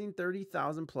 causing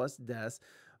 30,000 plus deaths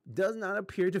does not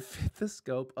appear to fit the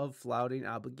scope of flouting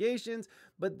obligations.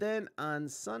 But then on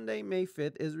Sunday, May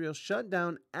 5th, Israel shut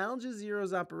down Al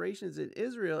Jazeera's operations in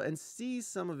Israel and seized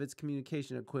some of its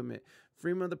communication equipment.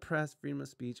 Freedom of the press, freedom of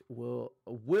speech. Will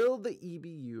the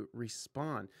EBU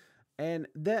respond? And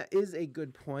that is a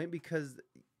good point, because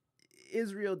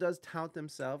Israel does tout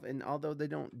themselves, and although they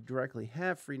don't directly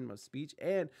have freedom of speech,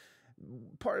 and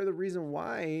part of the reason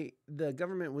why the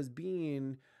government was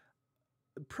being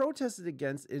protested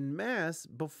against in mass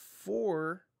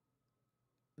before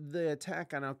the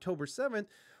attack on October 7th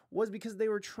was because they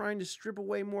were trying to strip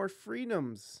away more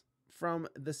freedoms from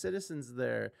the citizens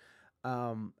there.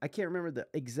 I can't remember the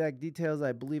exact details.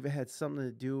 I believe it had something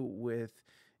to do with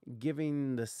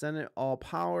giving the Senate all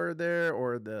power there,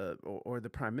 or the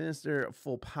Prime Minister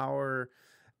full power.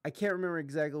 I can't remember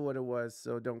exactly what it was,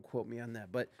 so don't quote me on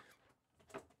that. But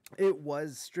it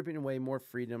was stripping away more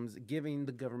freedoms, giving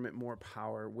the government more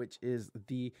power, which is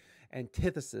the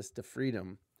antithesis to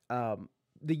freedom.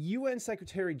 The UN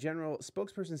Secretary General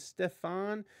spokesperson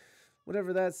Stefan,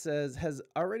 whatever that says, has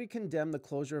already condemned the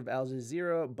closure of Al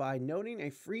Jazeera by noting a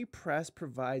free press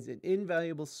provides an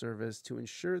invaluable service to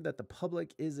ensure that the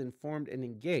public is informed and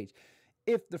engaged.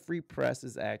 If the free press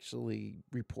is actually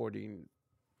reporting,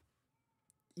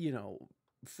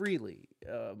 freely,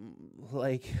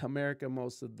 like America,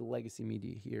 most of the legacy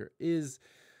media here is,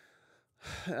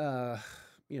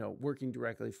 working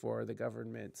directly for the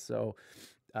government. So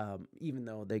even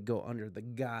though they go under the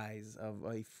guise of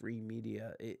a free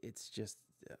media, it's just,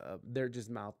 they're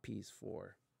just mouthpiece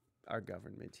for our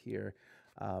government here.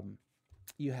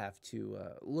 You have to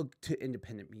look to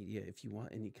independent media if you want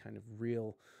any kind of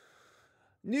real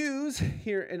news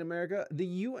here in America. The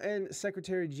UN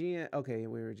Secretary General, okay,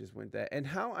 we just went that. And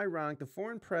how ironic, the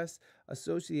Foreign Press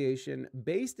Association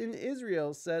based in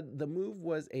Israel said the move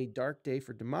was a dark day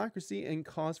for democracy and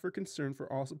cause for concern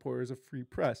for all supporters of free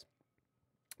press,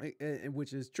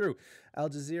 which is true. Al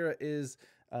Jazeera is,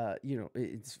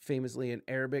 it's famously an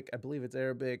Arabic, I believe it's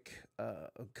Arabic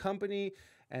company,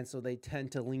 and so they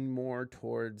tend to lean more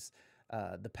towards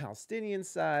the Palestinian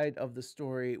side of the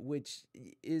story, which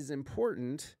is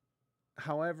important.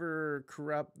 However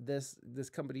corrupt this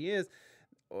company is,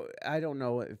 I don't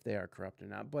know if they are corrupt or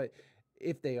not, but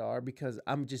if they are, because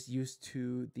I'm just used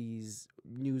to these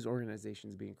news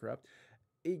organizations being corrupt,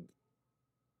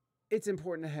 it's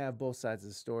important to have both sides of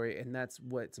the story, and that's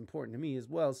what's important to me as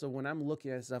well. So when I'm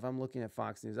looking at stuff, I'm looking at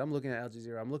Fox News, I'm looking at Al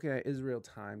Jazeera, I'm looking at Israel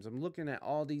Times, I'm looking at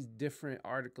all these different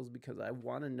articles because I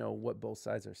want to know what both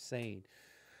sides are saying,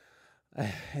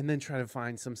 and then try to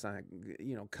find some side,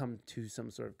 come to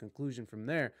some sort of conclusion from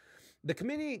there. The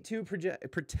Committee to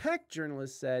Protect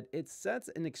Journalists said it sets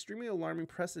an extremely alarming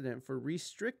precedent for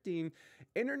restricting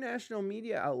international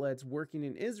media outlets working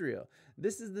in Israel.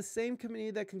 This is the same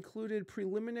committee that concluded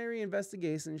preliminary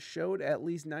investigations showed at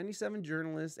least 97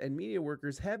 journalists and media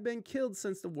workers have been killed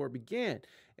since the war began.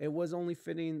 It was only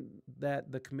fitting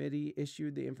that the committee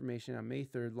issued the information on May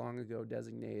 3rd, long ago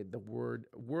designated the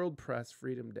World Press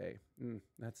Freedom Day.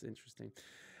 That's interesting.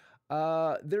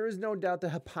 There is no doubt the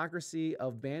hypocrisy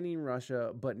of banning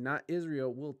Russia but not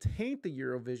Israel will taint the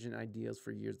Eurovision ideals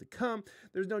for years to come.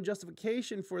 There's no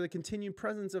justification for the continued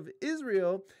presence of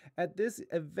Israel at this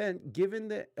event given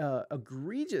the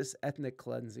egregious ethnic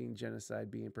cleansing genocide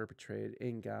being perpetrated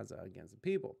in Gaza against the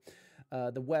people.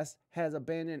 The West has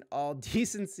abandoned all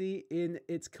decency in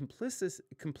its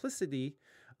complicity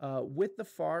with the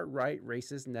far-right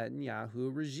racist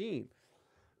Netanyahu regime.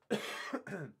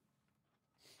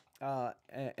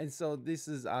 And so this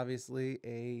is obviously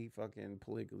a fucking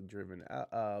politically driven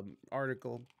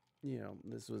article. You know,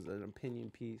 this was an opinion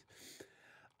piece.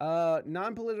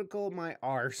 Non-political, my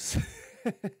arse.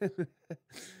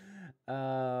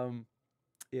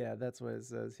 Yeah, that's what it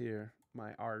says here.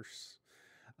 My arse.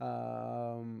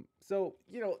 So,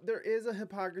 you know, there is a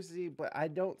hypocrisy, but I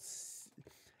don't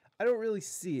really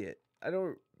see it. I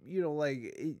don't, you know,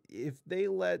 like if they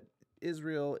let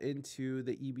Israel into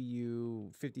the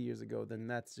EBU 50 years ago, then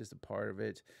that's just a part of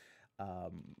it.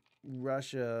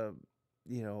 Russia,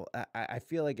 you know, I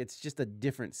feel like it's just a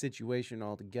different situation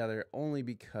altogether, only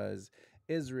because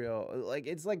Israel, like,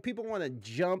 it's like people want to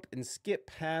jump and skip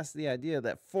past the idea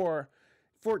that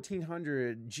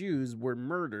 1,400 Jews were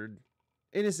murdered,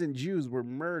 innocent Jews were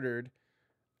murdered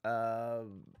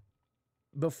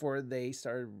before they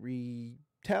started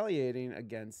retaliating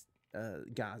against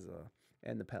Gaza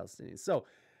and the Palestinians. So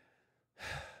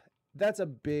that's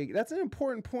an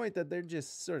important point that they're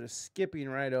just sort of skipping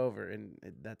right over, and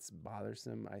that's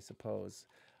bothersome, I suppose.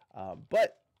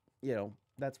 But, you know,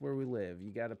 that's where we live.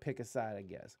 You got to pick a side, I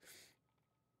guess.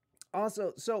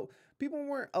 Also, so people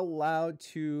weren't allowed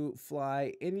to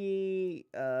fly any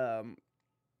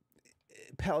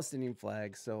Palestinian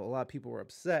flags, so a lot of people were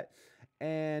upset.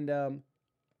 And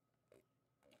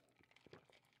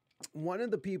one of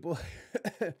the people...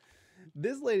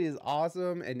 This lady is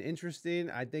awesome and interesting.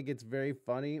 I think it's very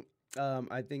funny.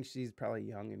 I think she's probably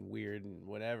young and weird and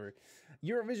whatever.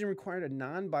 Eurovision required a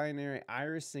non-binary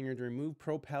Irish singer to remove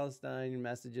pro-Palestine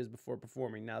messages before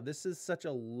performing. Now, this is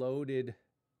so loaded,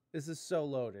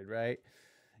 right?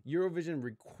 Eurovision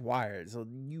required, so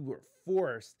you were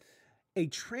forced. A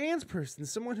trans person,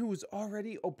 someone who was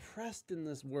already oppressed in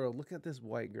this world. Look at this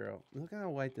white girl. Look how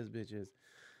white this bitch is.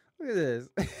 Look at this.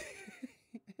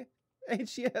 And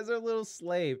she has her little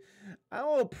slave.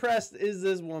 How oppressed is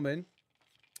this woman?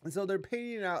 And so they're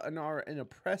painting out an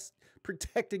oppressed,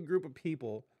 protected group of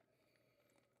people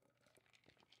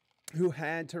who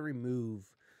had to remove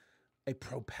a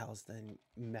pro-Palestine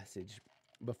message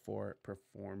before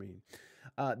performing.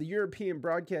 The European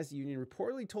Broadcast Union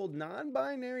reportedly told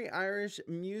non-binary Irish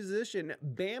musician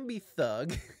Bambi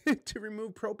Thug to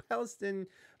remove pro-Palestine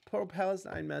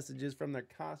messages from their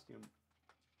costume.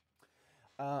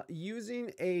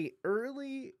 Using a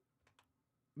early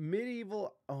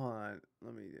medieval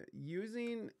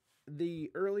using the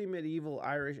early medieval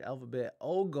Irish alphabet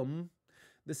Ogam,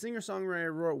 the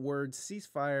singer-songwriter wrote words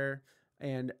ceasefire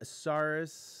and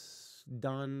Saris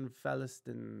Don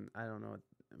Palestine, I don't know,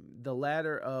 the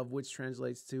latter of which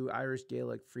translates to Irish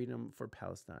Gaelic freedom for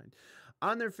Palestine,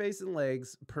 on their face and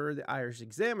legs, per the Irish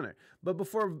Examiner. But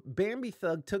before Bambi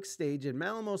Thug took stage in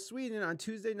Malmo, Sweden on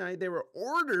Tuesday night, they were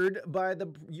ordered by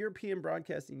the European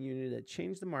Broadcasting Union to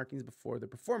change the markings before the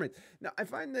performance. Now, I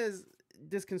find this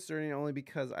disconcerting only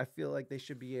because I feel like they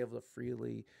should be able to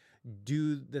freely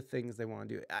do the things they want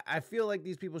to do. I feel like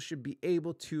these people should be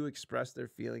able to express their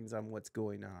feelings on what's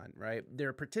going on, right?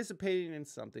 They're participating in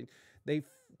something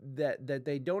that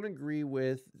they don't agree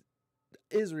with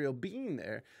Israel being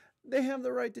there. They have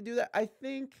the right to do that, I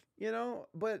think, you know,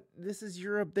 but this is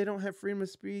Europe. They don't have freedom of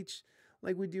speech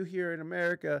like we do here in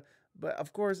America. But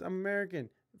of course, I'm American.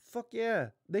 Fuck yeah.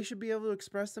 They should be able to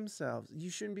express themselves.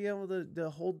 You shouldn't be able to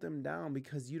hold them down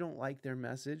because you don't like their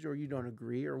message or you don't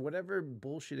agree or whatever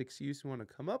bullshit excuse you want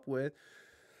to come up with.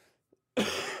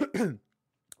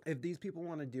 If these people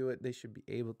want to do it, they should be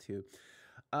able to.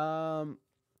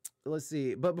 Let's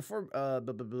see. But before,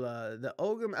 the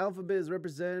Ogam alphabet is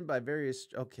represented by various...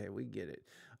 Okay, we get it.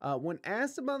 When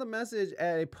asked about the message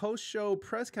at a post-show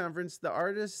press conference, the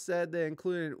artist said they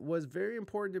included was very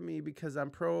important to me because I'm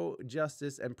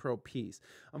pro-justice and pro-peace.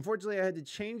 Unfortunately, I had to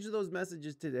change those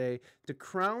messages today to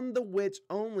crown the witch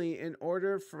only in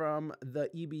order from the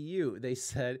EBU, they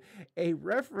said, a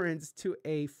reference to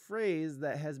a phrase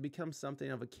that has become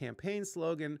something of a campaign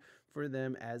slogan for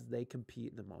them as they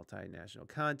compete in the multinational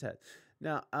contest.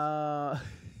 Now,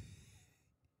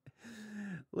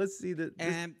 let's see that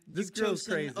this girl's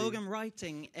crazy. Ogam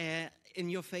writing in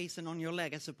your face and on your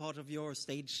leg as a part of your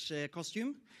stage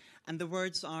costume, and the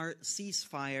words are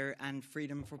ceasefire and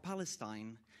freedom for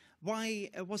Palestine. Why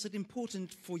was it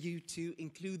important for you to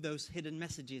include those hidden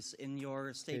messages in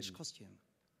your stage costume?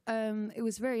 It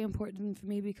was very important for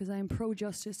me because I am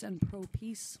pro-justice and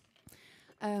pro-peace.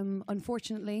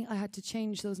 Unfortunately, I had to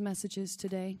change those messages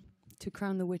today to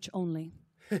crown the witch only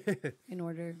in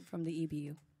order from the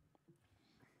EBU.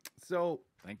 So,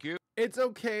 thank you. It's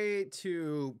okay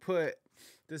to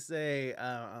say,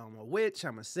 I'm a witch,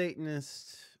 I'm a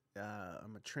Satanist,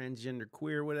 I'm a transgender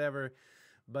queer, whatever,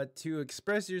 but to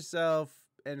express yourself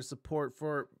and support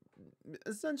for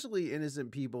essentially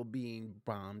innocent people being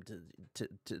bombed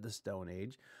to the Stone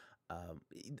Age.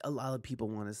 A lot of people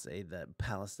want to say that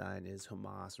Palestine is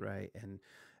Hamas, right? And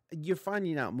you're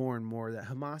finding out more and more that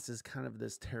Hamas is kind of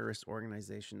this terrorist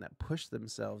organization that pushed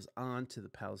themselves onto the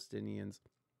Palestinians,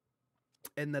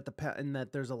 and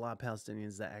that there's a lot of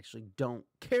Palestinians that actually don't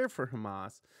care for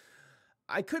Hamas.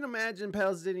 I couldn't imagine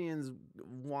Palestinians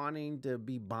wanting to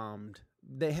be bombed.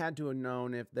 They had to have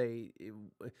known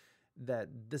that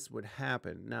this would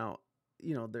happen. Now,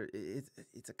 you know,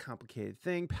 it's a complicated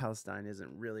thing. Palestine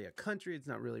isn't really a country. It's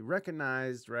not really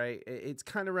recognized, right? It's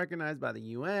kind of recognized by the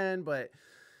UN, but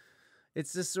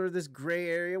it's just sort of this gray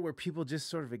area where people just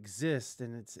sort of exist,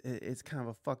 and it's kind of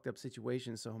a fucked up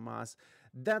situation. So Hamas,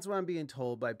 that's what I'm being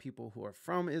told by people who are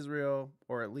from Israel,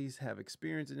 or at least have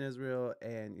experience in Israel,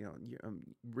 and I'm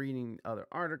reading other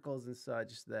articles and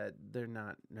such that they're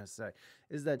not necessary.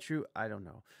 Is that true? I don't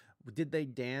know. Did they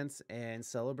dance and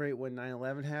celebrate when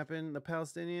 9/11 happened, the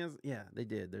Palestinians? Yeah, they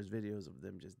did. There's videos of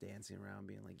them just dancing around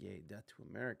being like, yay, death to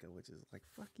America, which is like,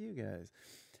 fuck you guys.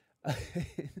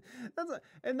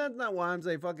 That's not why I'm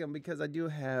saying fuck them, because I do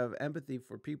have empathy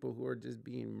for people who are just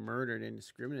being murdered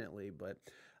indiscriminately. But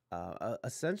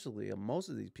essentially, most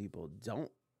of these people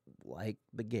don't like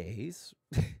the gays.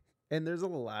 And there's a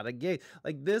lot of gays.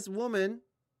 Like this woman,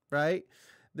 right?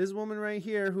 This woman right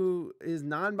here who is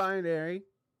non-binary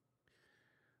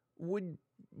would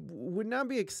not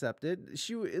be accepted.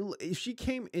 If she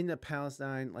came into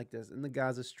Palestine like this, in the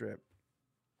Gaza Strip,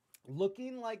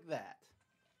 looking like that,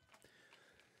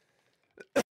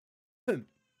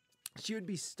 she would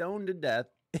be stoned to death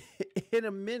in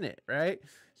a minute, right?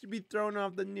 She'd be thrown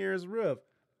off the nearest roof.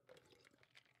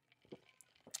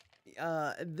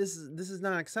 This is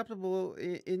not acceptable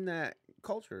in that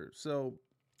culture. So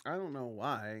I don't know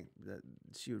why that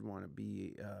she would want to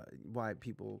be, why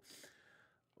people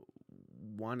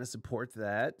want to support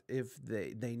that if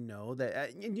they know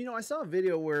that. I saw a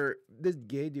video where this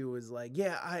gay dude was like,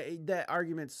 yeah, that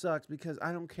argument sucks because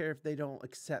I don't care if they don't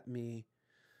accept me,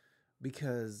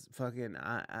 because fucking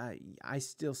I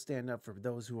still stand up for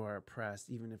those who are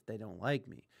oppressed even if they don't like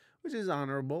me, which is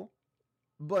honorable.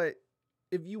 But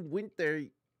if you went there,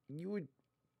 you would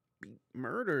be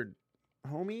murdered,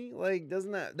 homie. Like,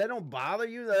 doesn't that don't bother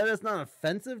you? That's not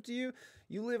offensive to you?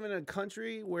 You live in a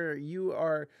country where you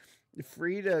are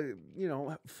free to,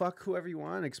 fuck whoever you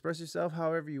want, express yourself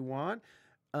however you want.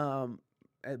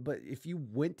 But if you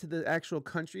went to the actual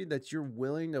country that you're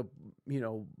willing to,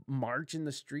 march in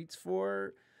the streets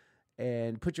for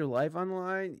and put your life on the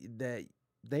line, that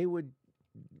they wouldn't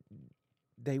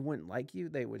like you,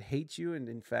 they would hate you, and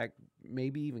in fact,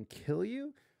 maybe even kill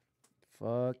you.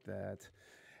 Fuck that.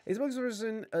 A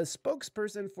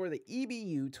spokesperson for the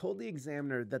EBU told the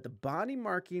Examiner that the body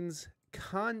markings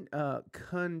contravened,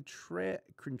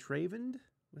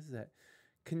 what is that?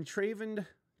 Contravened,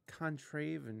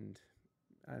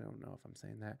 I don't know if I'm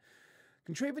saying that.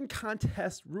 Contravened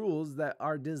contest rules that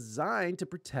are designed to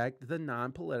protect the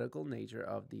non-political nature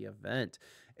of the event.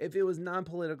 If it was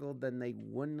non-political, then they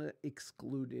wouldn't have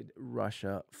excluded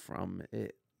Russia from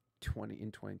it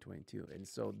in 2022. And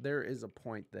so there is a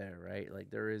point there, right? Like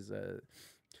there is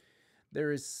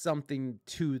something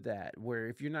to that, where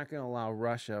if you're not going to allow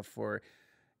Russia for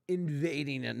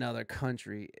invading another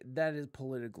country that is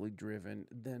politically driven,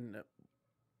 then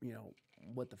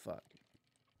what the fuck?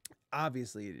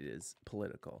 Obviously, it is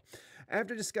political.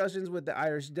 After discussions with the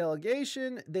Irish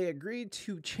delegation, they agreed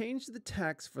to change the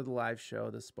text for the live show,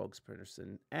 the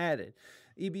spokesperson added.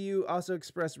 EBU also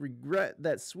expressed regret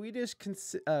that Swedish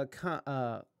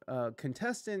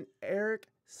contestant Eric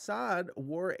Saad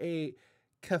wore a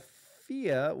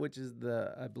keffiyeh, which is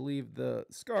I believe the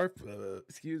scarf,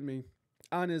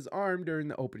 on his arm during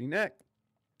the opening act.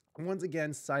 Once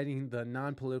again, citing the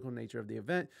non-political nature of the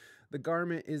event. The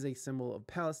garment is a symbol of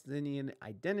Palestinian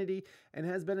identity and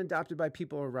has been adopted by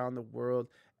people around the world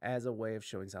as a way of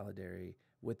showing solidarity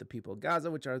with the people of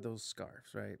Gaza, which are those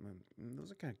scarves, right?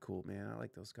 Those are kind of cool, man. I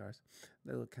like those scarves.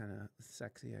 They look kind of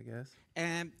sexy, I guess.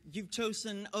 You've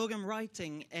chosen Ogham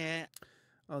Writing.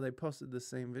 Oh, they posted the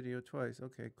same video twice.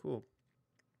 Okay, cool.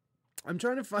 I'm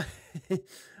trying to find I'm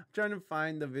trying to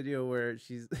find the video where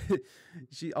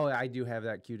oh, I do have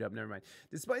that queued up, never mind.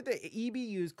 Despite the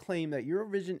EBU's claim that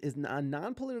Eurovision is a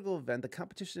non-political event, the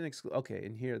competition okay,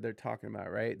 and here they're talking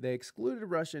about, right? They excluded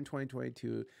Russia in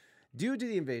 2022 due to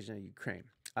the invasion of Ukraine.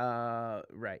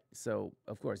 Right. So,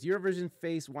 of course, Eurovision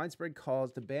faced widespread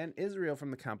calls to ban Israel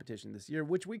from the competition this year,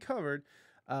 which we covered.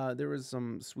 There was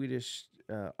some Swedish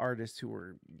artists who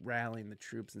were rallying the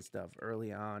troops and stuff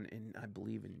early on I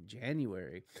believe in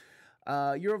January.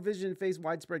 Eurovision faced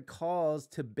widespread calls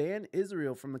to ban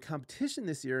Israel from the competition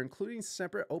this year, including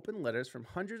separate open letters from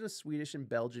hundreds of Swedish and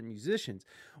Belgian musicians.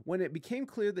 When it became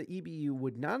clear the EBU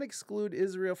would not exclude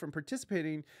Israel from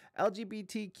participating,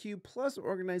 LGBTQ plus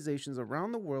organizations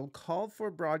around the world called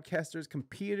for broadcasters,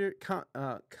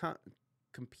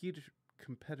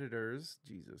 competitors,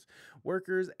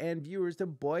 workers, and viewers to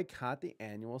boycott the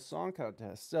annual song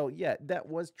contest. So yeah, that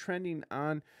was trending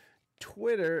on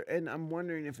Twitter, and I'm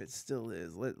wondering if it still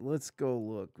is. Let's go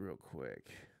look real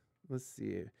quick. Let's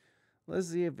see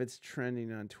if it's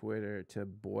trending on Twitter to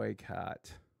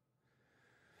boycott.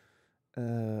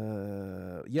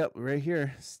 Yep, right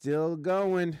here. Still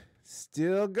going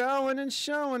and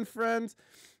showing, friends.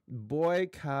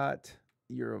 Boycott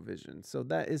Eurovision. So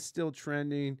that is still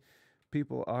trending.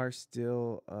 People are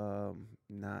still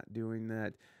not doing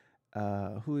that.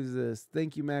 Who is this?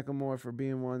 Thank you, Macklemore, for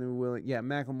being one who willing. Yeah,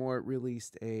 Macklemore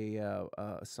released a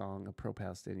song, a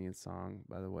pro-Palestinian song,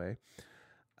 by the way.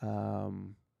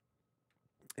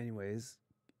 Anyways,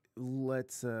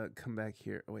 let's come back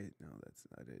here. Oh, wait, no, that's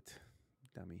not it.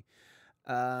 Dummy.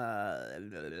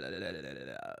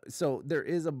 So there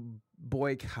is a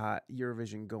boycott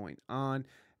Eurovision going on,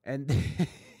 and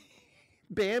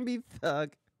Bambi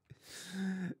Thug.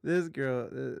 This girl,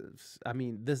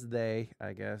 they,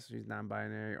 I guess, she's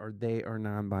non-binary, or they are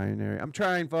non-binary. I'm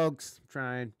trying, folks. I'm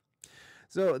trying.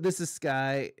 So this is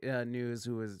Sky News,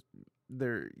 who is,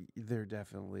 they're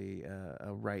definitely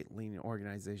a right-leaning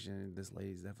organization. This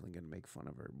lady's definitely going to make fun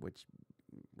of her, which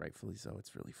rightfully so.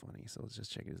 It's really funny. So let's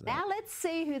just check it out. Now let's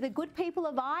see who the good people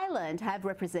of Ireland have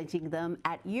representing them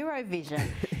at Eurovision.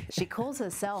 She calls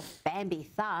herself Bambi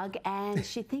Thug, and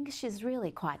she thinks she's really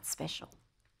quite special.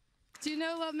 Do you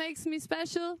know what makes me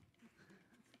special?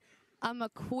 I'm a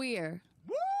queer.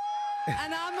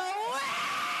 And I'm a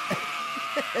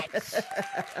witch!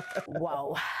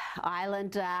 Whoa,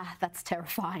 Ireland, that's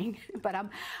terrifying. But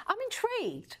I'm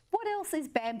intrigued. What else is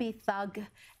Bambi Thug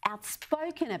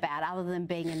outspoken about other than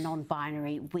being a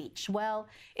non-binary witch? Well,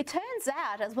 it turns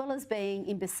out, as well as being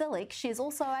imbecilic, she's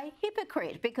also a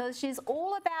hypocrite, because she's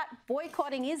all about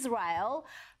boycotting Israel,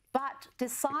 but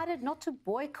decided not to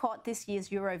boycott this year's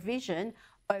Eurovision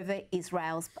over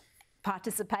Israel's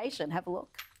participation. Have a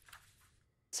look.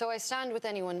 So I stand with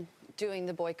anyone doing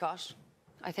the boycott.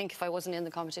 I think if I wasn't in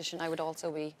the competition, I would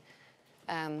also be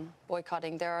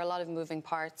boycotting. There are a lot of moving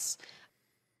parts.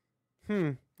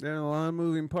 There are a lot of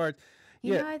moving parts.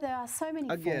 You know, there are so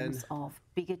many forms of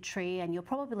bigotry, and you're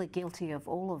probably guilty of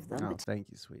all of them. Oh, thank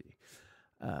you, sweetie.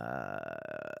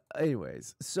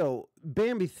 Anyways, so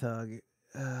Bambi Thug,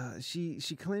 she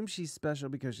claims she's special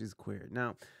because she's queer.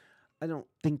 Now, I don't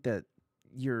think that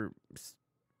your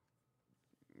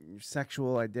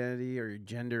sexual identity or your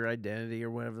gender identity or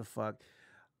whatever the fuck,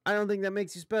 I don't think that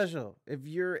makes you special. If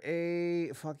you're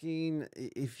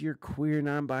if you're queer,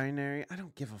 non-binary, I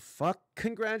don't give a fuck.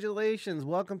 Congratulations.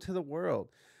 Welcome to the world.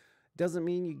 Doesn't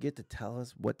mean you get to tell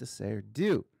us what to say or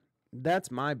do.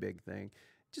 That's my big thing.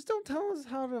 Just don't tell us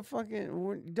how to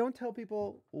don't tell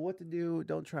people what to do.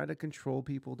 Don't try to control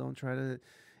people. Don't try to,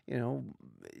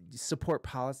 support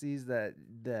policies that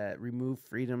remove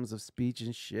freedoms of speech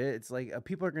and shit. It's like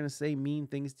people are going to say mean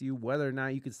things to you whether or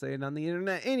not you can say it on the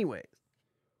internet anyways.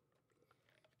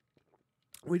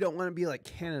 We don't want to be like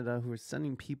Canada, who are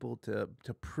sending people to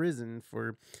prison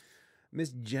for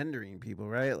misgendering people,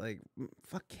 right? Like,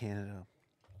 fuck Canada.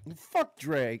 Fuck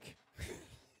Drake.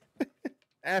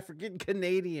 African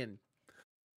Canadian.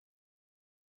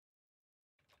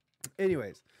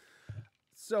 Anyways,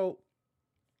 so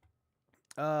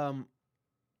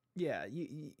yeah,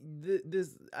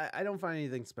 I don't find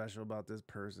anything special about this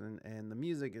person, and the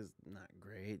music is not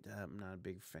great. I'm not a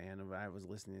big fan of it. I was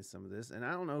listening to some of this, and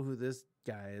I don't know who this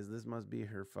guy is. This must be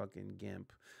her fucking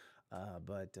gimp.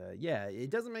 But yeah, it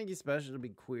doesn't make you special to be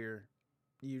queer.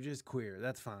 You're just queer.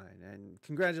 That's fine. And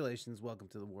congratulations. Welcome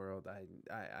to the world.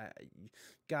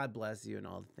 God bless you and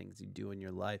all the things you do in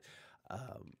your life.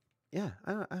 Yeah,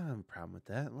 I don't have a problem with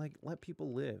that. Like, let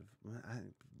people live.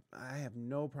 I have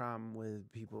no problem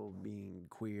with people being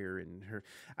queer and her.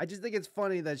 I just think it's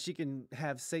funny that she can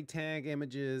have satanic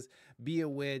images, be a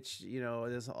witch, you know,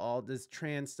 all this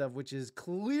trans stuff, which is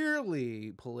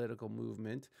clearly political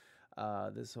movement.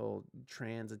 This whole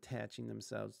trans attaching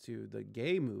themselves to the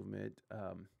gay movement,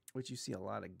 which you see a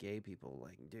lot of gay people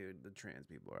like, dude, the trans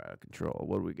people are out of control.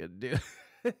 What are we gonna do?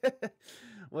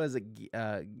 What is it?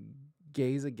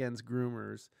 Gays Against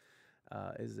Groomers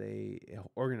is a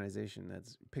organization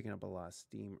that's picking up a lot of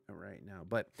steam right now.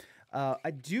 But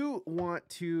I do want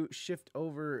to shift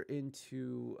over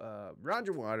into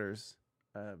Roger Waters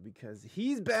because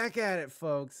he's back at it,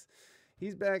 folks.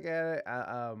 He's back at it.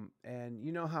 And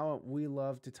you know how we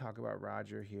love to talk about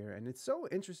Roger here. And it's so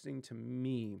interesting to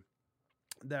me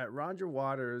that Roger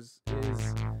Waters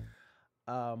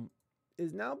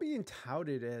is now being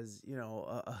touted as, you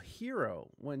know, a hero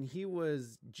when he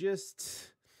was just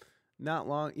not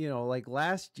long, you know, like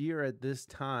last year at this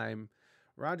time,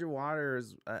 Roger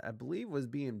Waters, I believe, was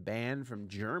being banned from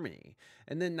Germany.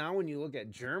 And then now when you look at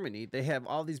Germany, they have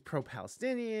all these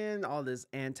pro-Palestinian, all this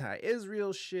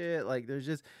anti-Israel shit. Like there's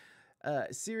just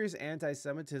serious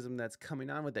anti-Semitism that's coming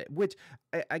on with it, which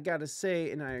I gotta say,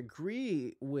 and I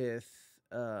agree with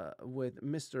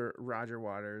Mr. Roger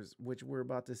Waters, which we're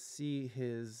about to see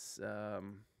his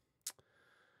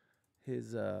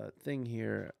thing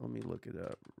here. Let me look it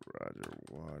up. Roger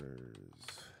Waters.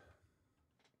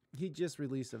 He just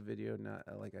released a video not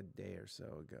like a day or so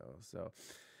ago. So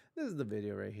this is the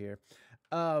video right here.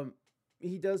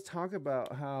 He does talk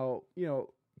about how, you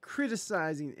know,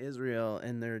 criticizing Israel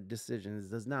and their decisions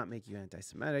does not make you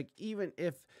anti-Semitic, even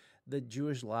if the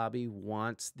Jewish lobby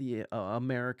wants the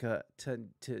America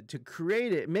to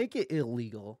create it, make it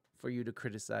illegal for you to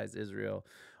criticize Israel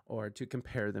or to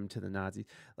compare them to the Nazis,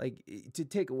 like to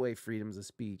take away freedoms of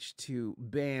speech, to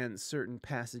ban certain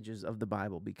passages of the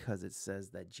Bible because it says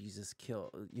that Jesus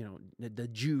killed, you know, the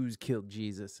Jews killed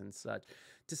Jesus and such.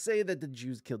 To say that the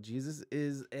Jews killed Jesus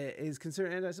is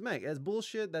considered anti-Semitic. As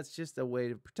bullshit. That's just a way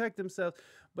to protect themselves.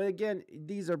 But again,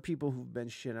 these are people who've been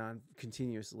shit on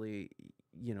continuously,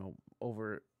 you know,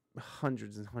 over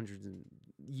hundreds and hundreds of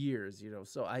years, you know.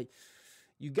 So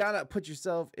you gotta put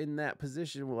yourself in that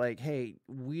position where, like, hey,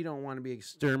 we don't want to be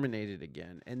exterminated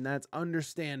again, and that's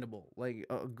understandable. Like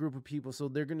a group of people, so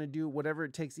they're gonna do whatever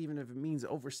it takes, even if it means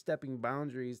overstepping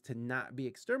boundaries to not be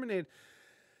exterminated.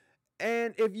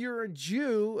 And if you're a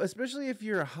Jew, especially if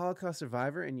you're a Holocaust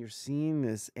survivor, and you're seeing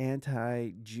this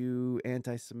anti-Jew,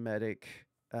 anti-Semitic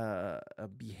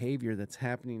behavior that's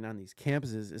happening on these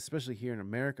campuses, especially here in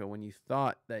America, when you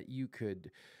thought that you could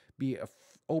be a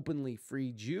openly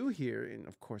free Jew here, and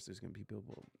of course there's going to be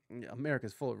people,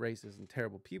 America's full of racist and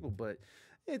terrible people, but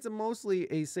it's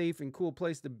mostly a safe and cool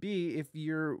place to be if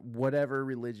you're whatever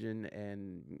religion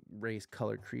and race,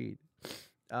 color, creed.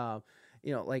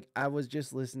 You know, like I was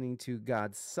just listening to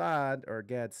Gad Saad, I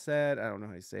don't know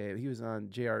how you say it. He was on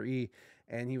JRE,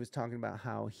 and he was talking about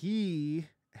how he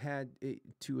had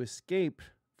to escape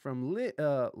from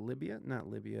Libya, not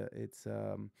Libya. It's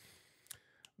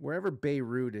wherever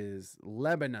Beirut is,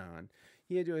 Lebanon.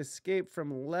 He had to escape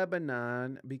from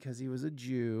Lebanon because he was a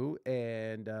Jew,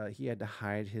 and he had to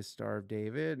hide his Star of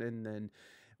David. And then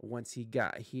once he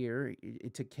got here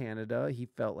to Canada, he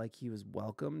felt like he was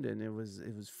welcomed, and it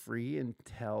was free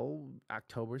until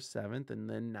October 7th. And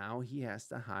then now he has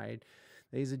to hide.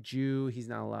 He's a Jew. He's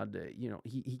not allowed to, you know,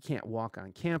 he can't walk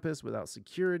on campus without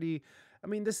security. I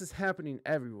mean, this is happening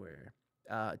everywhere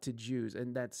to Jews,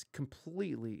 and that's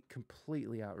completely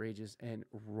outrageous and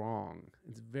wrong.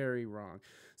 It's very wrong.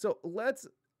 So let's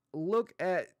look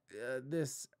at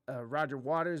this Roger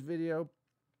Waters video,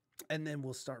 and then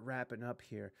we'll start wrapping up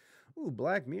here. Ooh,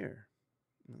 Black Mirror.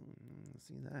 Let's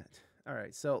see that. All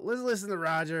right, so let's listen to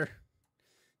Roger.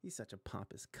 He's such a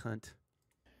pompous cunt.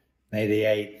 May the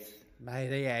 8th. May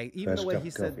the 8th. Even the way he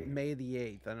said May the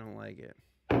 8th, I don't like it.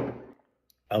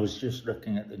 I was just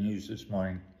looking at the news this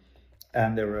morning,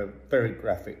 and there are very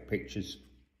graphic pictures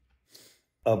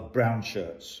of brown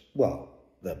shirts. Well,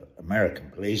 the American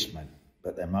policemen,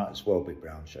 but they might as well be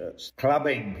brown shirts,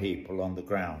 clubbing people on the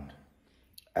ground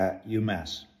at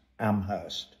UMass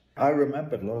Amherst. I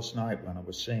remembered last night when I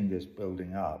was seeing this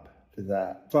building up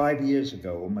that 5 years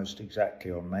ago, almost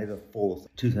exactly on May the 4th,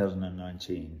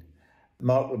 2019,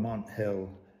 Mark Lamont Hill,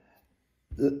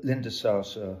 Linda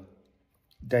Sasa,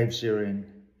 Dave Zirin,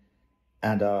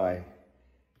 and I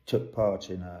took part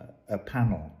in a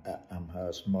panel at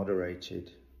Amherst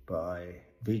moderated by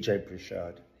Vijay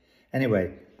Prashad.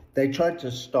 Anyway, they tried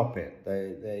to stop it.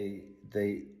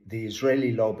 The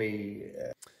Israeli lobby.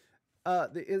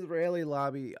 The Israeli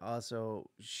lobby also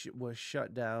was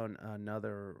shut down.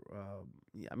 Another,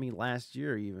 I mean, last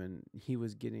year even he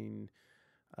was getting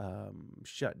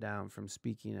shut down from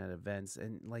speaking at events,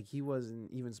 and like he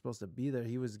wasn't even supposed to be there.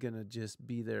 He was gonna just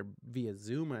be there via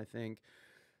Zoom, I think.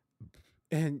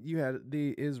 And you had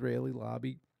the Israeli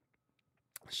lobby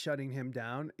shutting him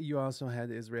down. You also had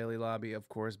the Israeli lobby, of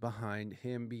course, behind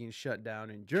him being shut down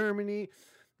in Germany.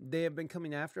 They have been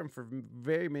coming after him for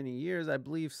very many years. I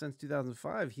believe since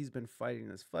 2005, he's been fighting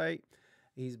this fight.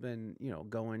 He's been,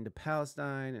 going to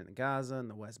Palestine and Gaza and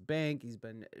the West Bank. He's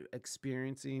been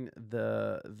experiencing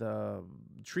the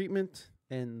treatment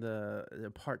and the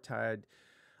apartheid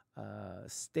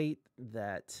state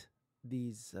that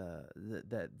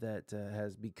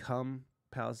has become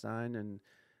Palestine, and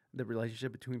the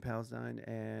relationship between Palestine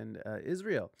and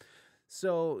Israel.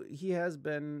 So he has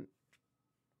been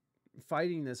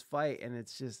fighting this fight, and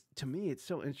it's just, to me, it's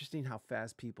so interesting how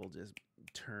fast people just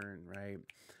turn, right?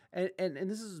 And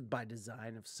this is by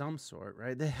design of some sort,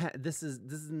 right? This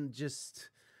isn't just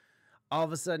all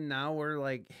of a sudden now we're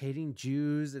like hating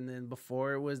Jews, and then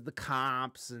before it was the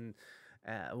cops and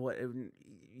and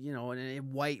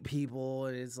white people,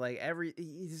 and it's like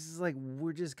this is like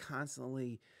we're just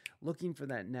constantly looking for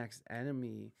that next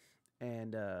enemy.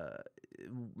 And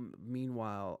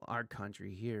meanwhile, our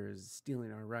country here is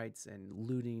stealing our rights and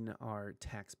looting our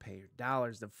taxpayer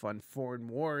dollars to fund foreign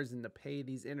wars and to pay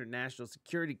these international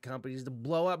security companies to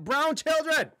blow up brown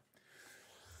children.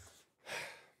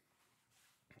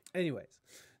 Anyways,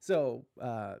 so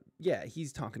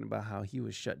he's talking about how he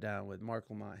was shut down with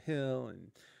Mark Lamont Hill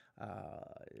and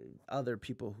other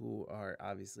people who are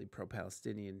obviously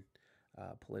pro-Palestinian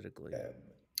politically.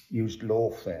 Used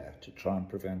lawfare to try and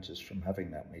prevent us from having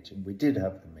that meeting. We did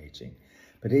have the meeting,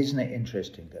 but isn't it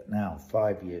interesting that now,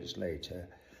 5 years later,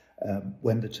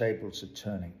 when the tables are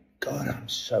turning, God, I'm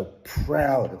so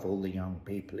proud of all the young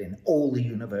people in all the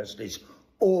universities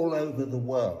all over the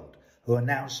world who are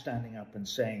now standing up and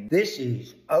saying, this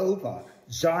is over.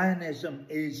 Zionism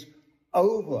is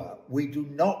over. We do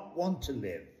not want to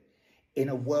live in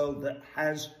a world that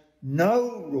has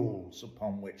no rules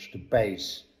upon which to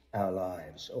base our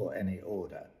lives or any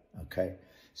order, okay?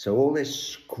 So all this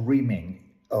screaming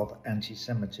of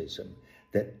anti-Semitism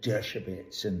that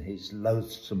Dershowitz and his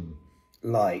loathsome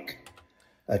like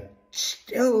are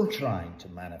still trying to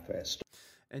manifest.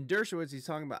 And Dershowitz, he's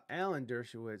talking about Alan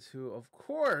Dershowitz, who, of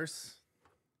course,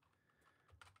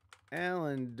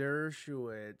 Alan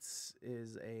Dershowitz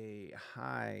is a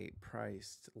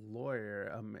high-priced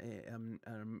lawyer,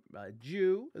 a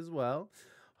Jew as well,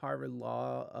 Harvard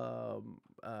Law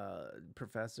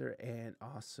professor, and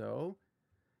also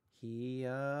he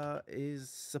is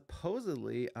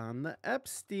supposedly on the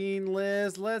Epstein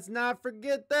list. Let's not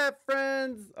forget that,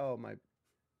 friends. Oh, my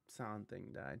sound thing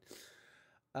died.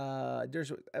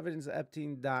 Dershowitz, evidence of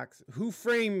Epstein docs. Who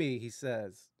framed me, he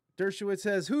says. Dershowitz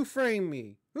says, who framed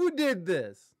me? Who did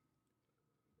this?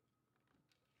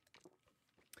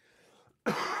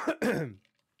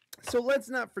 So let's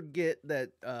not forget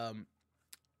that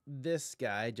this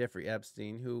guy, Jeffrey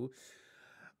Epstein, who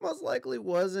most likely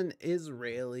was an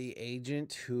Israeli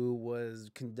agent who was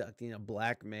conducting a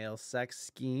blackmail sex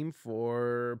scheme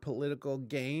for political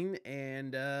gain,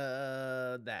 and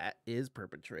that is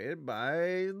perpetrated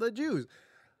by the Jews.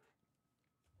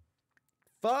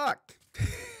 Fuck.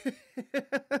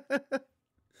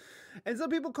 And some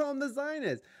people call him the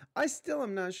Zionist. I still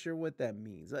am not sure what that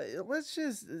means. Let's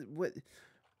just...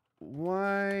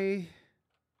 Why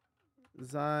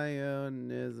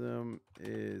Zionism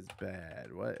is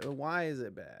bad? Why is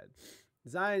it bad?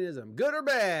 Zionism, good or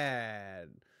bad?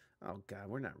 Oh, God,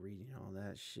 we're not reading all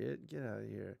that shit. Get out of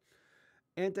here.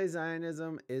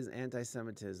 Anti-Zionism is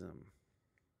anti-Semitism.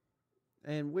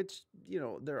 And which,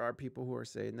 there are people who are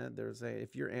saying that. They're saying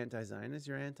if you're anti-Zionist,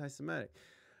 you're anti-Semitic.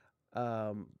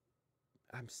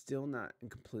 I'm still not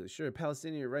completely sure.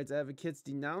 Palestinian rights advocates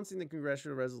denouncing the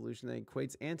congressional resolution that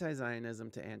equates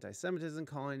anti-Zionism to anti-Semitism,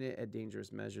 calling it a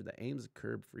dangerous measure that aims to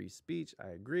curb free speech. I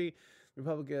agree.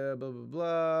 Republican, blah, blah,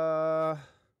 blah.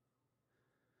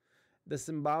 The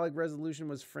symbolic resolution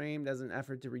was framed as an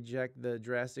effort to reject the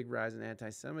drastic rise in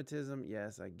anti-Semitism.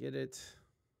 Yes, I get it.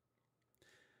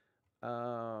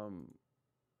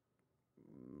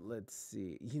 Let's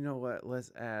see. You know what?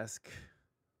 Let's ask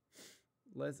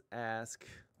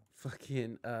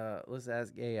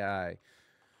AI.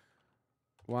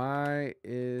 Why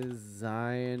is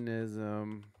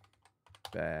Zionism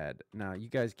bad? Now, you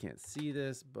guys can't see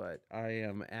this, but I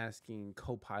am asking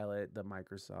Copilot, the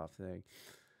Microsoft thing.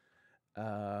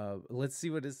 Let's see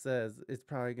what it says. It's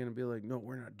probably going to be like, no,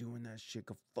 we're not doing that shit.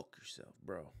 Go fuck yourself,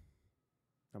 bro.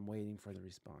 I'm waiting for the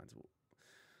response.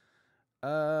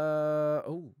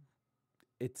 Oh,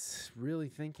 it's really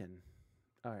thinking.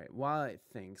 All right, while it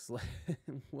thinks,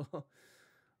 we'll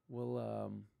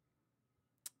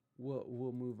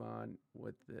we'll move on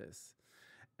with this.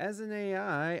 As an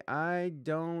AI, I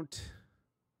don't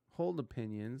hold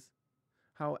opinions.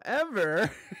 However,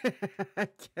 I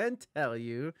can tell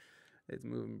you, it's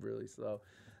moving really slow,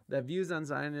 that views on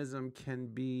Zionism can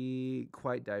be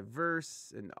quite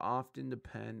diverse and often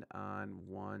depend on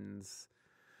one's,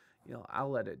 I'll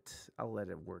let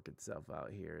it work itself out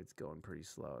here. It's going pretty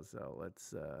slow, so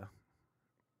let's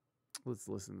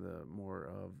listen to more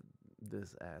of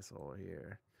this asshole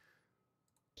here.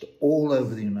 All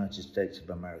over the United States of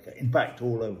America, in fact,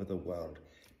 all over the world.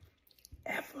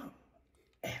 F them.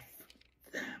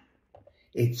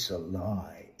 It's a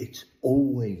lie. It's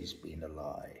always been a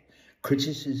lie.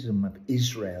 Criticism of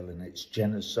Israel and its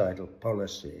genocidal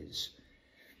policies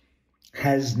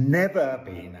has never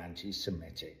been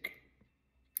anti-Semitic.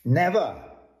 Never.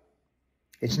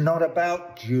 It's not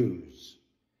about Jews.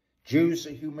 Jews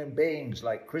are human beings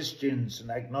like Christians and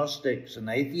agnostics and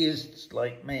atheists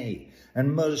like me,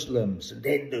 and Muslims and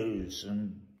Hindus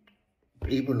and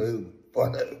people who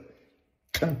follow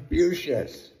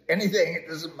Confucius. Anything, it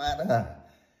doesn't matter.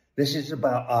 This is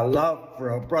about our love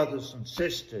for our brothers and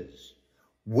sisters.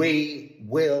 We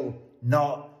will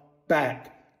not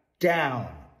back down.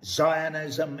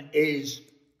 Zionism is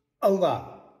over.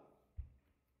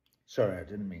 Sorry, I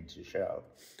didn't mean to shout.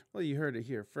 Well, you heard it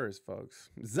here first, folks.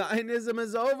 Zionism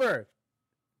is over.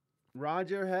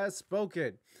 Roger has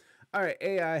spoken. All right,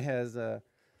 AI has oh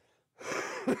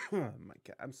my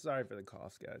God, I'm sorry for the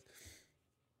coughs, guys.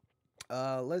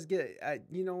 Let's get,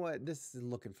 you know what? This is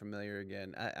looking familiar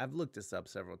again. I've looked this up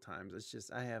several times. It's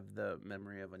just, I have the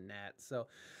memory of a gnat. So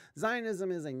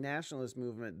Zionism is a nationalist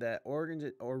movement that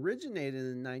originated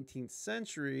in the 19th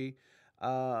century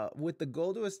with the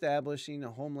goal to establishing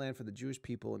a homeland for the Jewish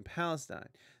people in Palestine.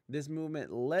 This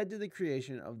movement led to the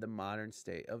creation of the modern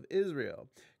state of Israel.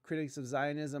 Critics of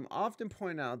Zionism often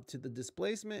point out to the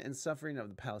displacement and suffering of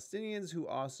the Palestinians, who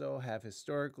also have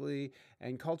historically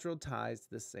and cultural ties to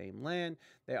the same land.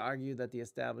 They argue that the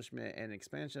establishment and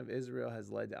expansion of Israel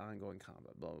has led to ongoing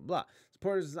combat, blah, blah, blah.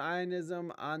 Supporters of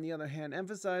Zionism, on the other hand,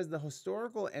 emphasize the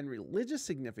historical and religious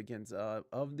significance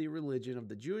of the religion of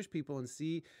the Jewish people and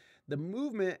see the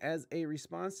movement as a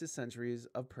response to centuries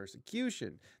of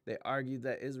persecution. They argue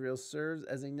that Israel serves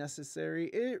as a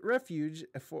necessary refuge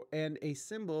and a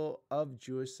symbol of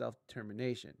Jewish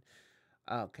self-determination.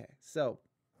 Okay, so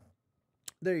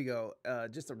there you go.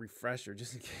 Just a refresher,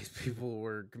 just in case people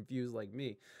were confused like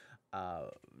me.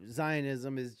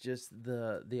 Zionism is just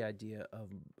the idea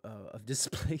of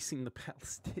displacing the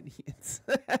Palestinians.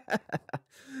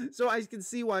 So I can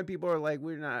see why people are like,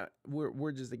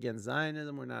 we're just against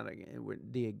Zionism. We're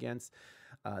against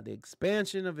the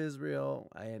expansion of Israel,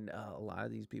 and a lot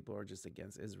of these people are just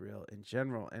against Israel in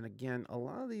general. And again, a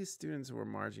lot of these students who are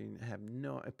marching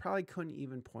probably couldn't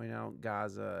even point out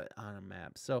Gaza on a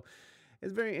map. So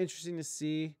it's very interesting to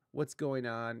see what's going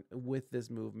on with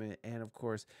this movement. And of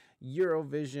course,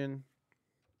 Eurovision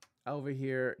over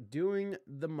here doing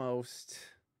the most,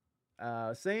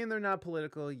 saying they're not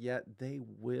political, yet they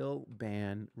will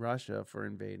ban Russia for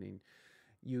invading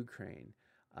Ukraine,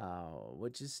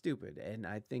 which is stupid. And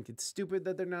I think it's stupid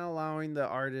that they're not allowing the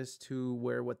artists to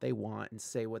wear what they want and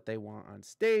say what they want on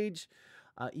stage,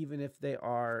 even if they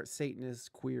are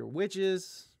Satanist queer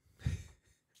witches.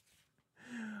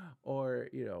 Or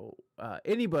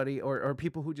anybody or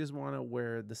people who just want to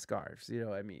wear the scarves.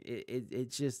 I mean,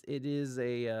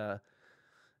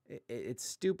 it's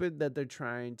stupid that they're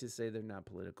trying to say they're not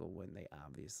political when they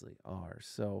obviously are.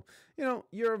 So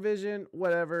Eurovision,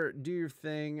 whatever, do your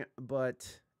thing.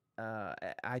 But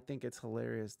I think it's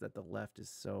hilarious that the left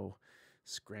is so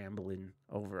scrambling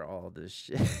over all this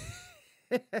shit.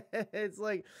 It's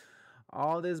like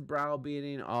all this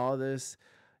browbeating, all this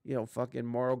fucking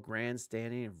moral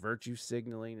grandstanding and virtue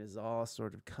signaling is all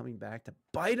sort of coming back to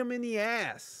bite them in the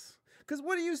ass. Because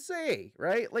what do you say,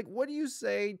 right? Like, what do you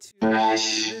say to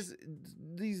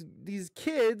these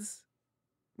kids?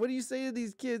 What do you say to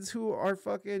these kids who are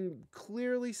fucking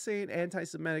clearly saying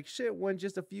anti-Semitic shit when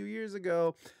just a few years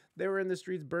ago they were in the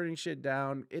streets burning shit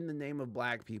down in the name of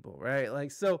black people, right?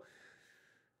 Like, so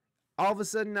all of a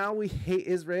sudden now we hate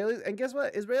Israelis. And guess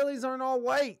what? Israelis aren't all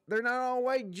white. They're not all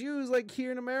white Jews like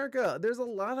here in America. There's a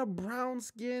lot of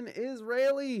brown-skinned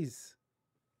Israelis.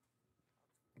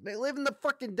 They live in the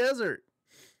fucking desert.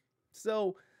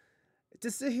 So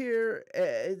to sit here,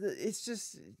 it's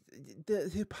just the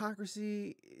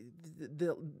hypocrisy,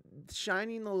 the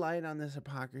shining the light on this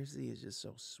hypocrisy is just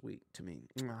so sweet to me.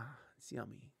 It's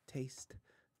yummy. Taste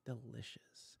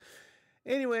delicious.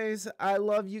 Anyways, I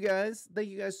love you guys. Thank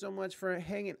you guys so much for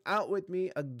hanging out with me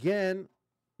again.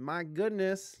 My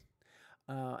goodness.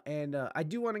 And I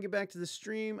do want to get back to the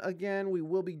stream again. We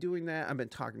will be doing that. I've been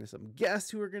talking to some guests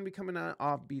who are going to be coming on.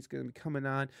 Offbeat's going to be coming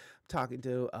on. I'm talking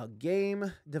to a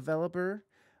game developer.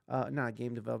 Not a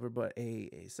game developer, but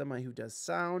somebody who does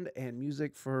sound and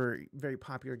music for very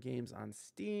popular games on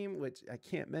Steam, which I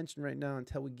can't mention right now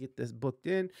until we get this booked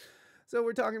in. So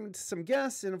we're talking to some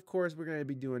guests, and of course we're going to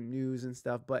be doing news and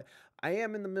stuff, but I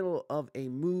am in the middle of a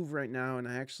move right now, and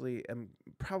I actually am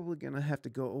probably going to have to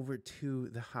go over to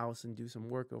the house and do some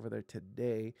work over there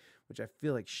today, which I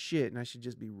feel like shit, and I should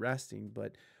just be resting,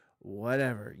 but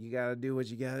whatever. You got to do what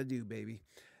you got to do, baby.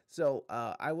 So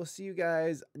I will see you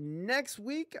guys next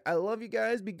week. I love you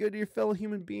guys. Be good to your fellow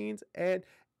human beings, and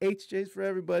HJs for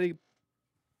everybody.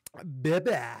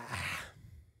 Bye-bye.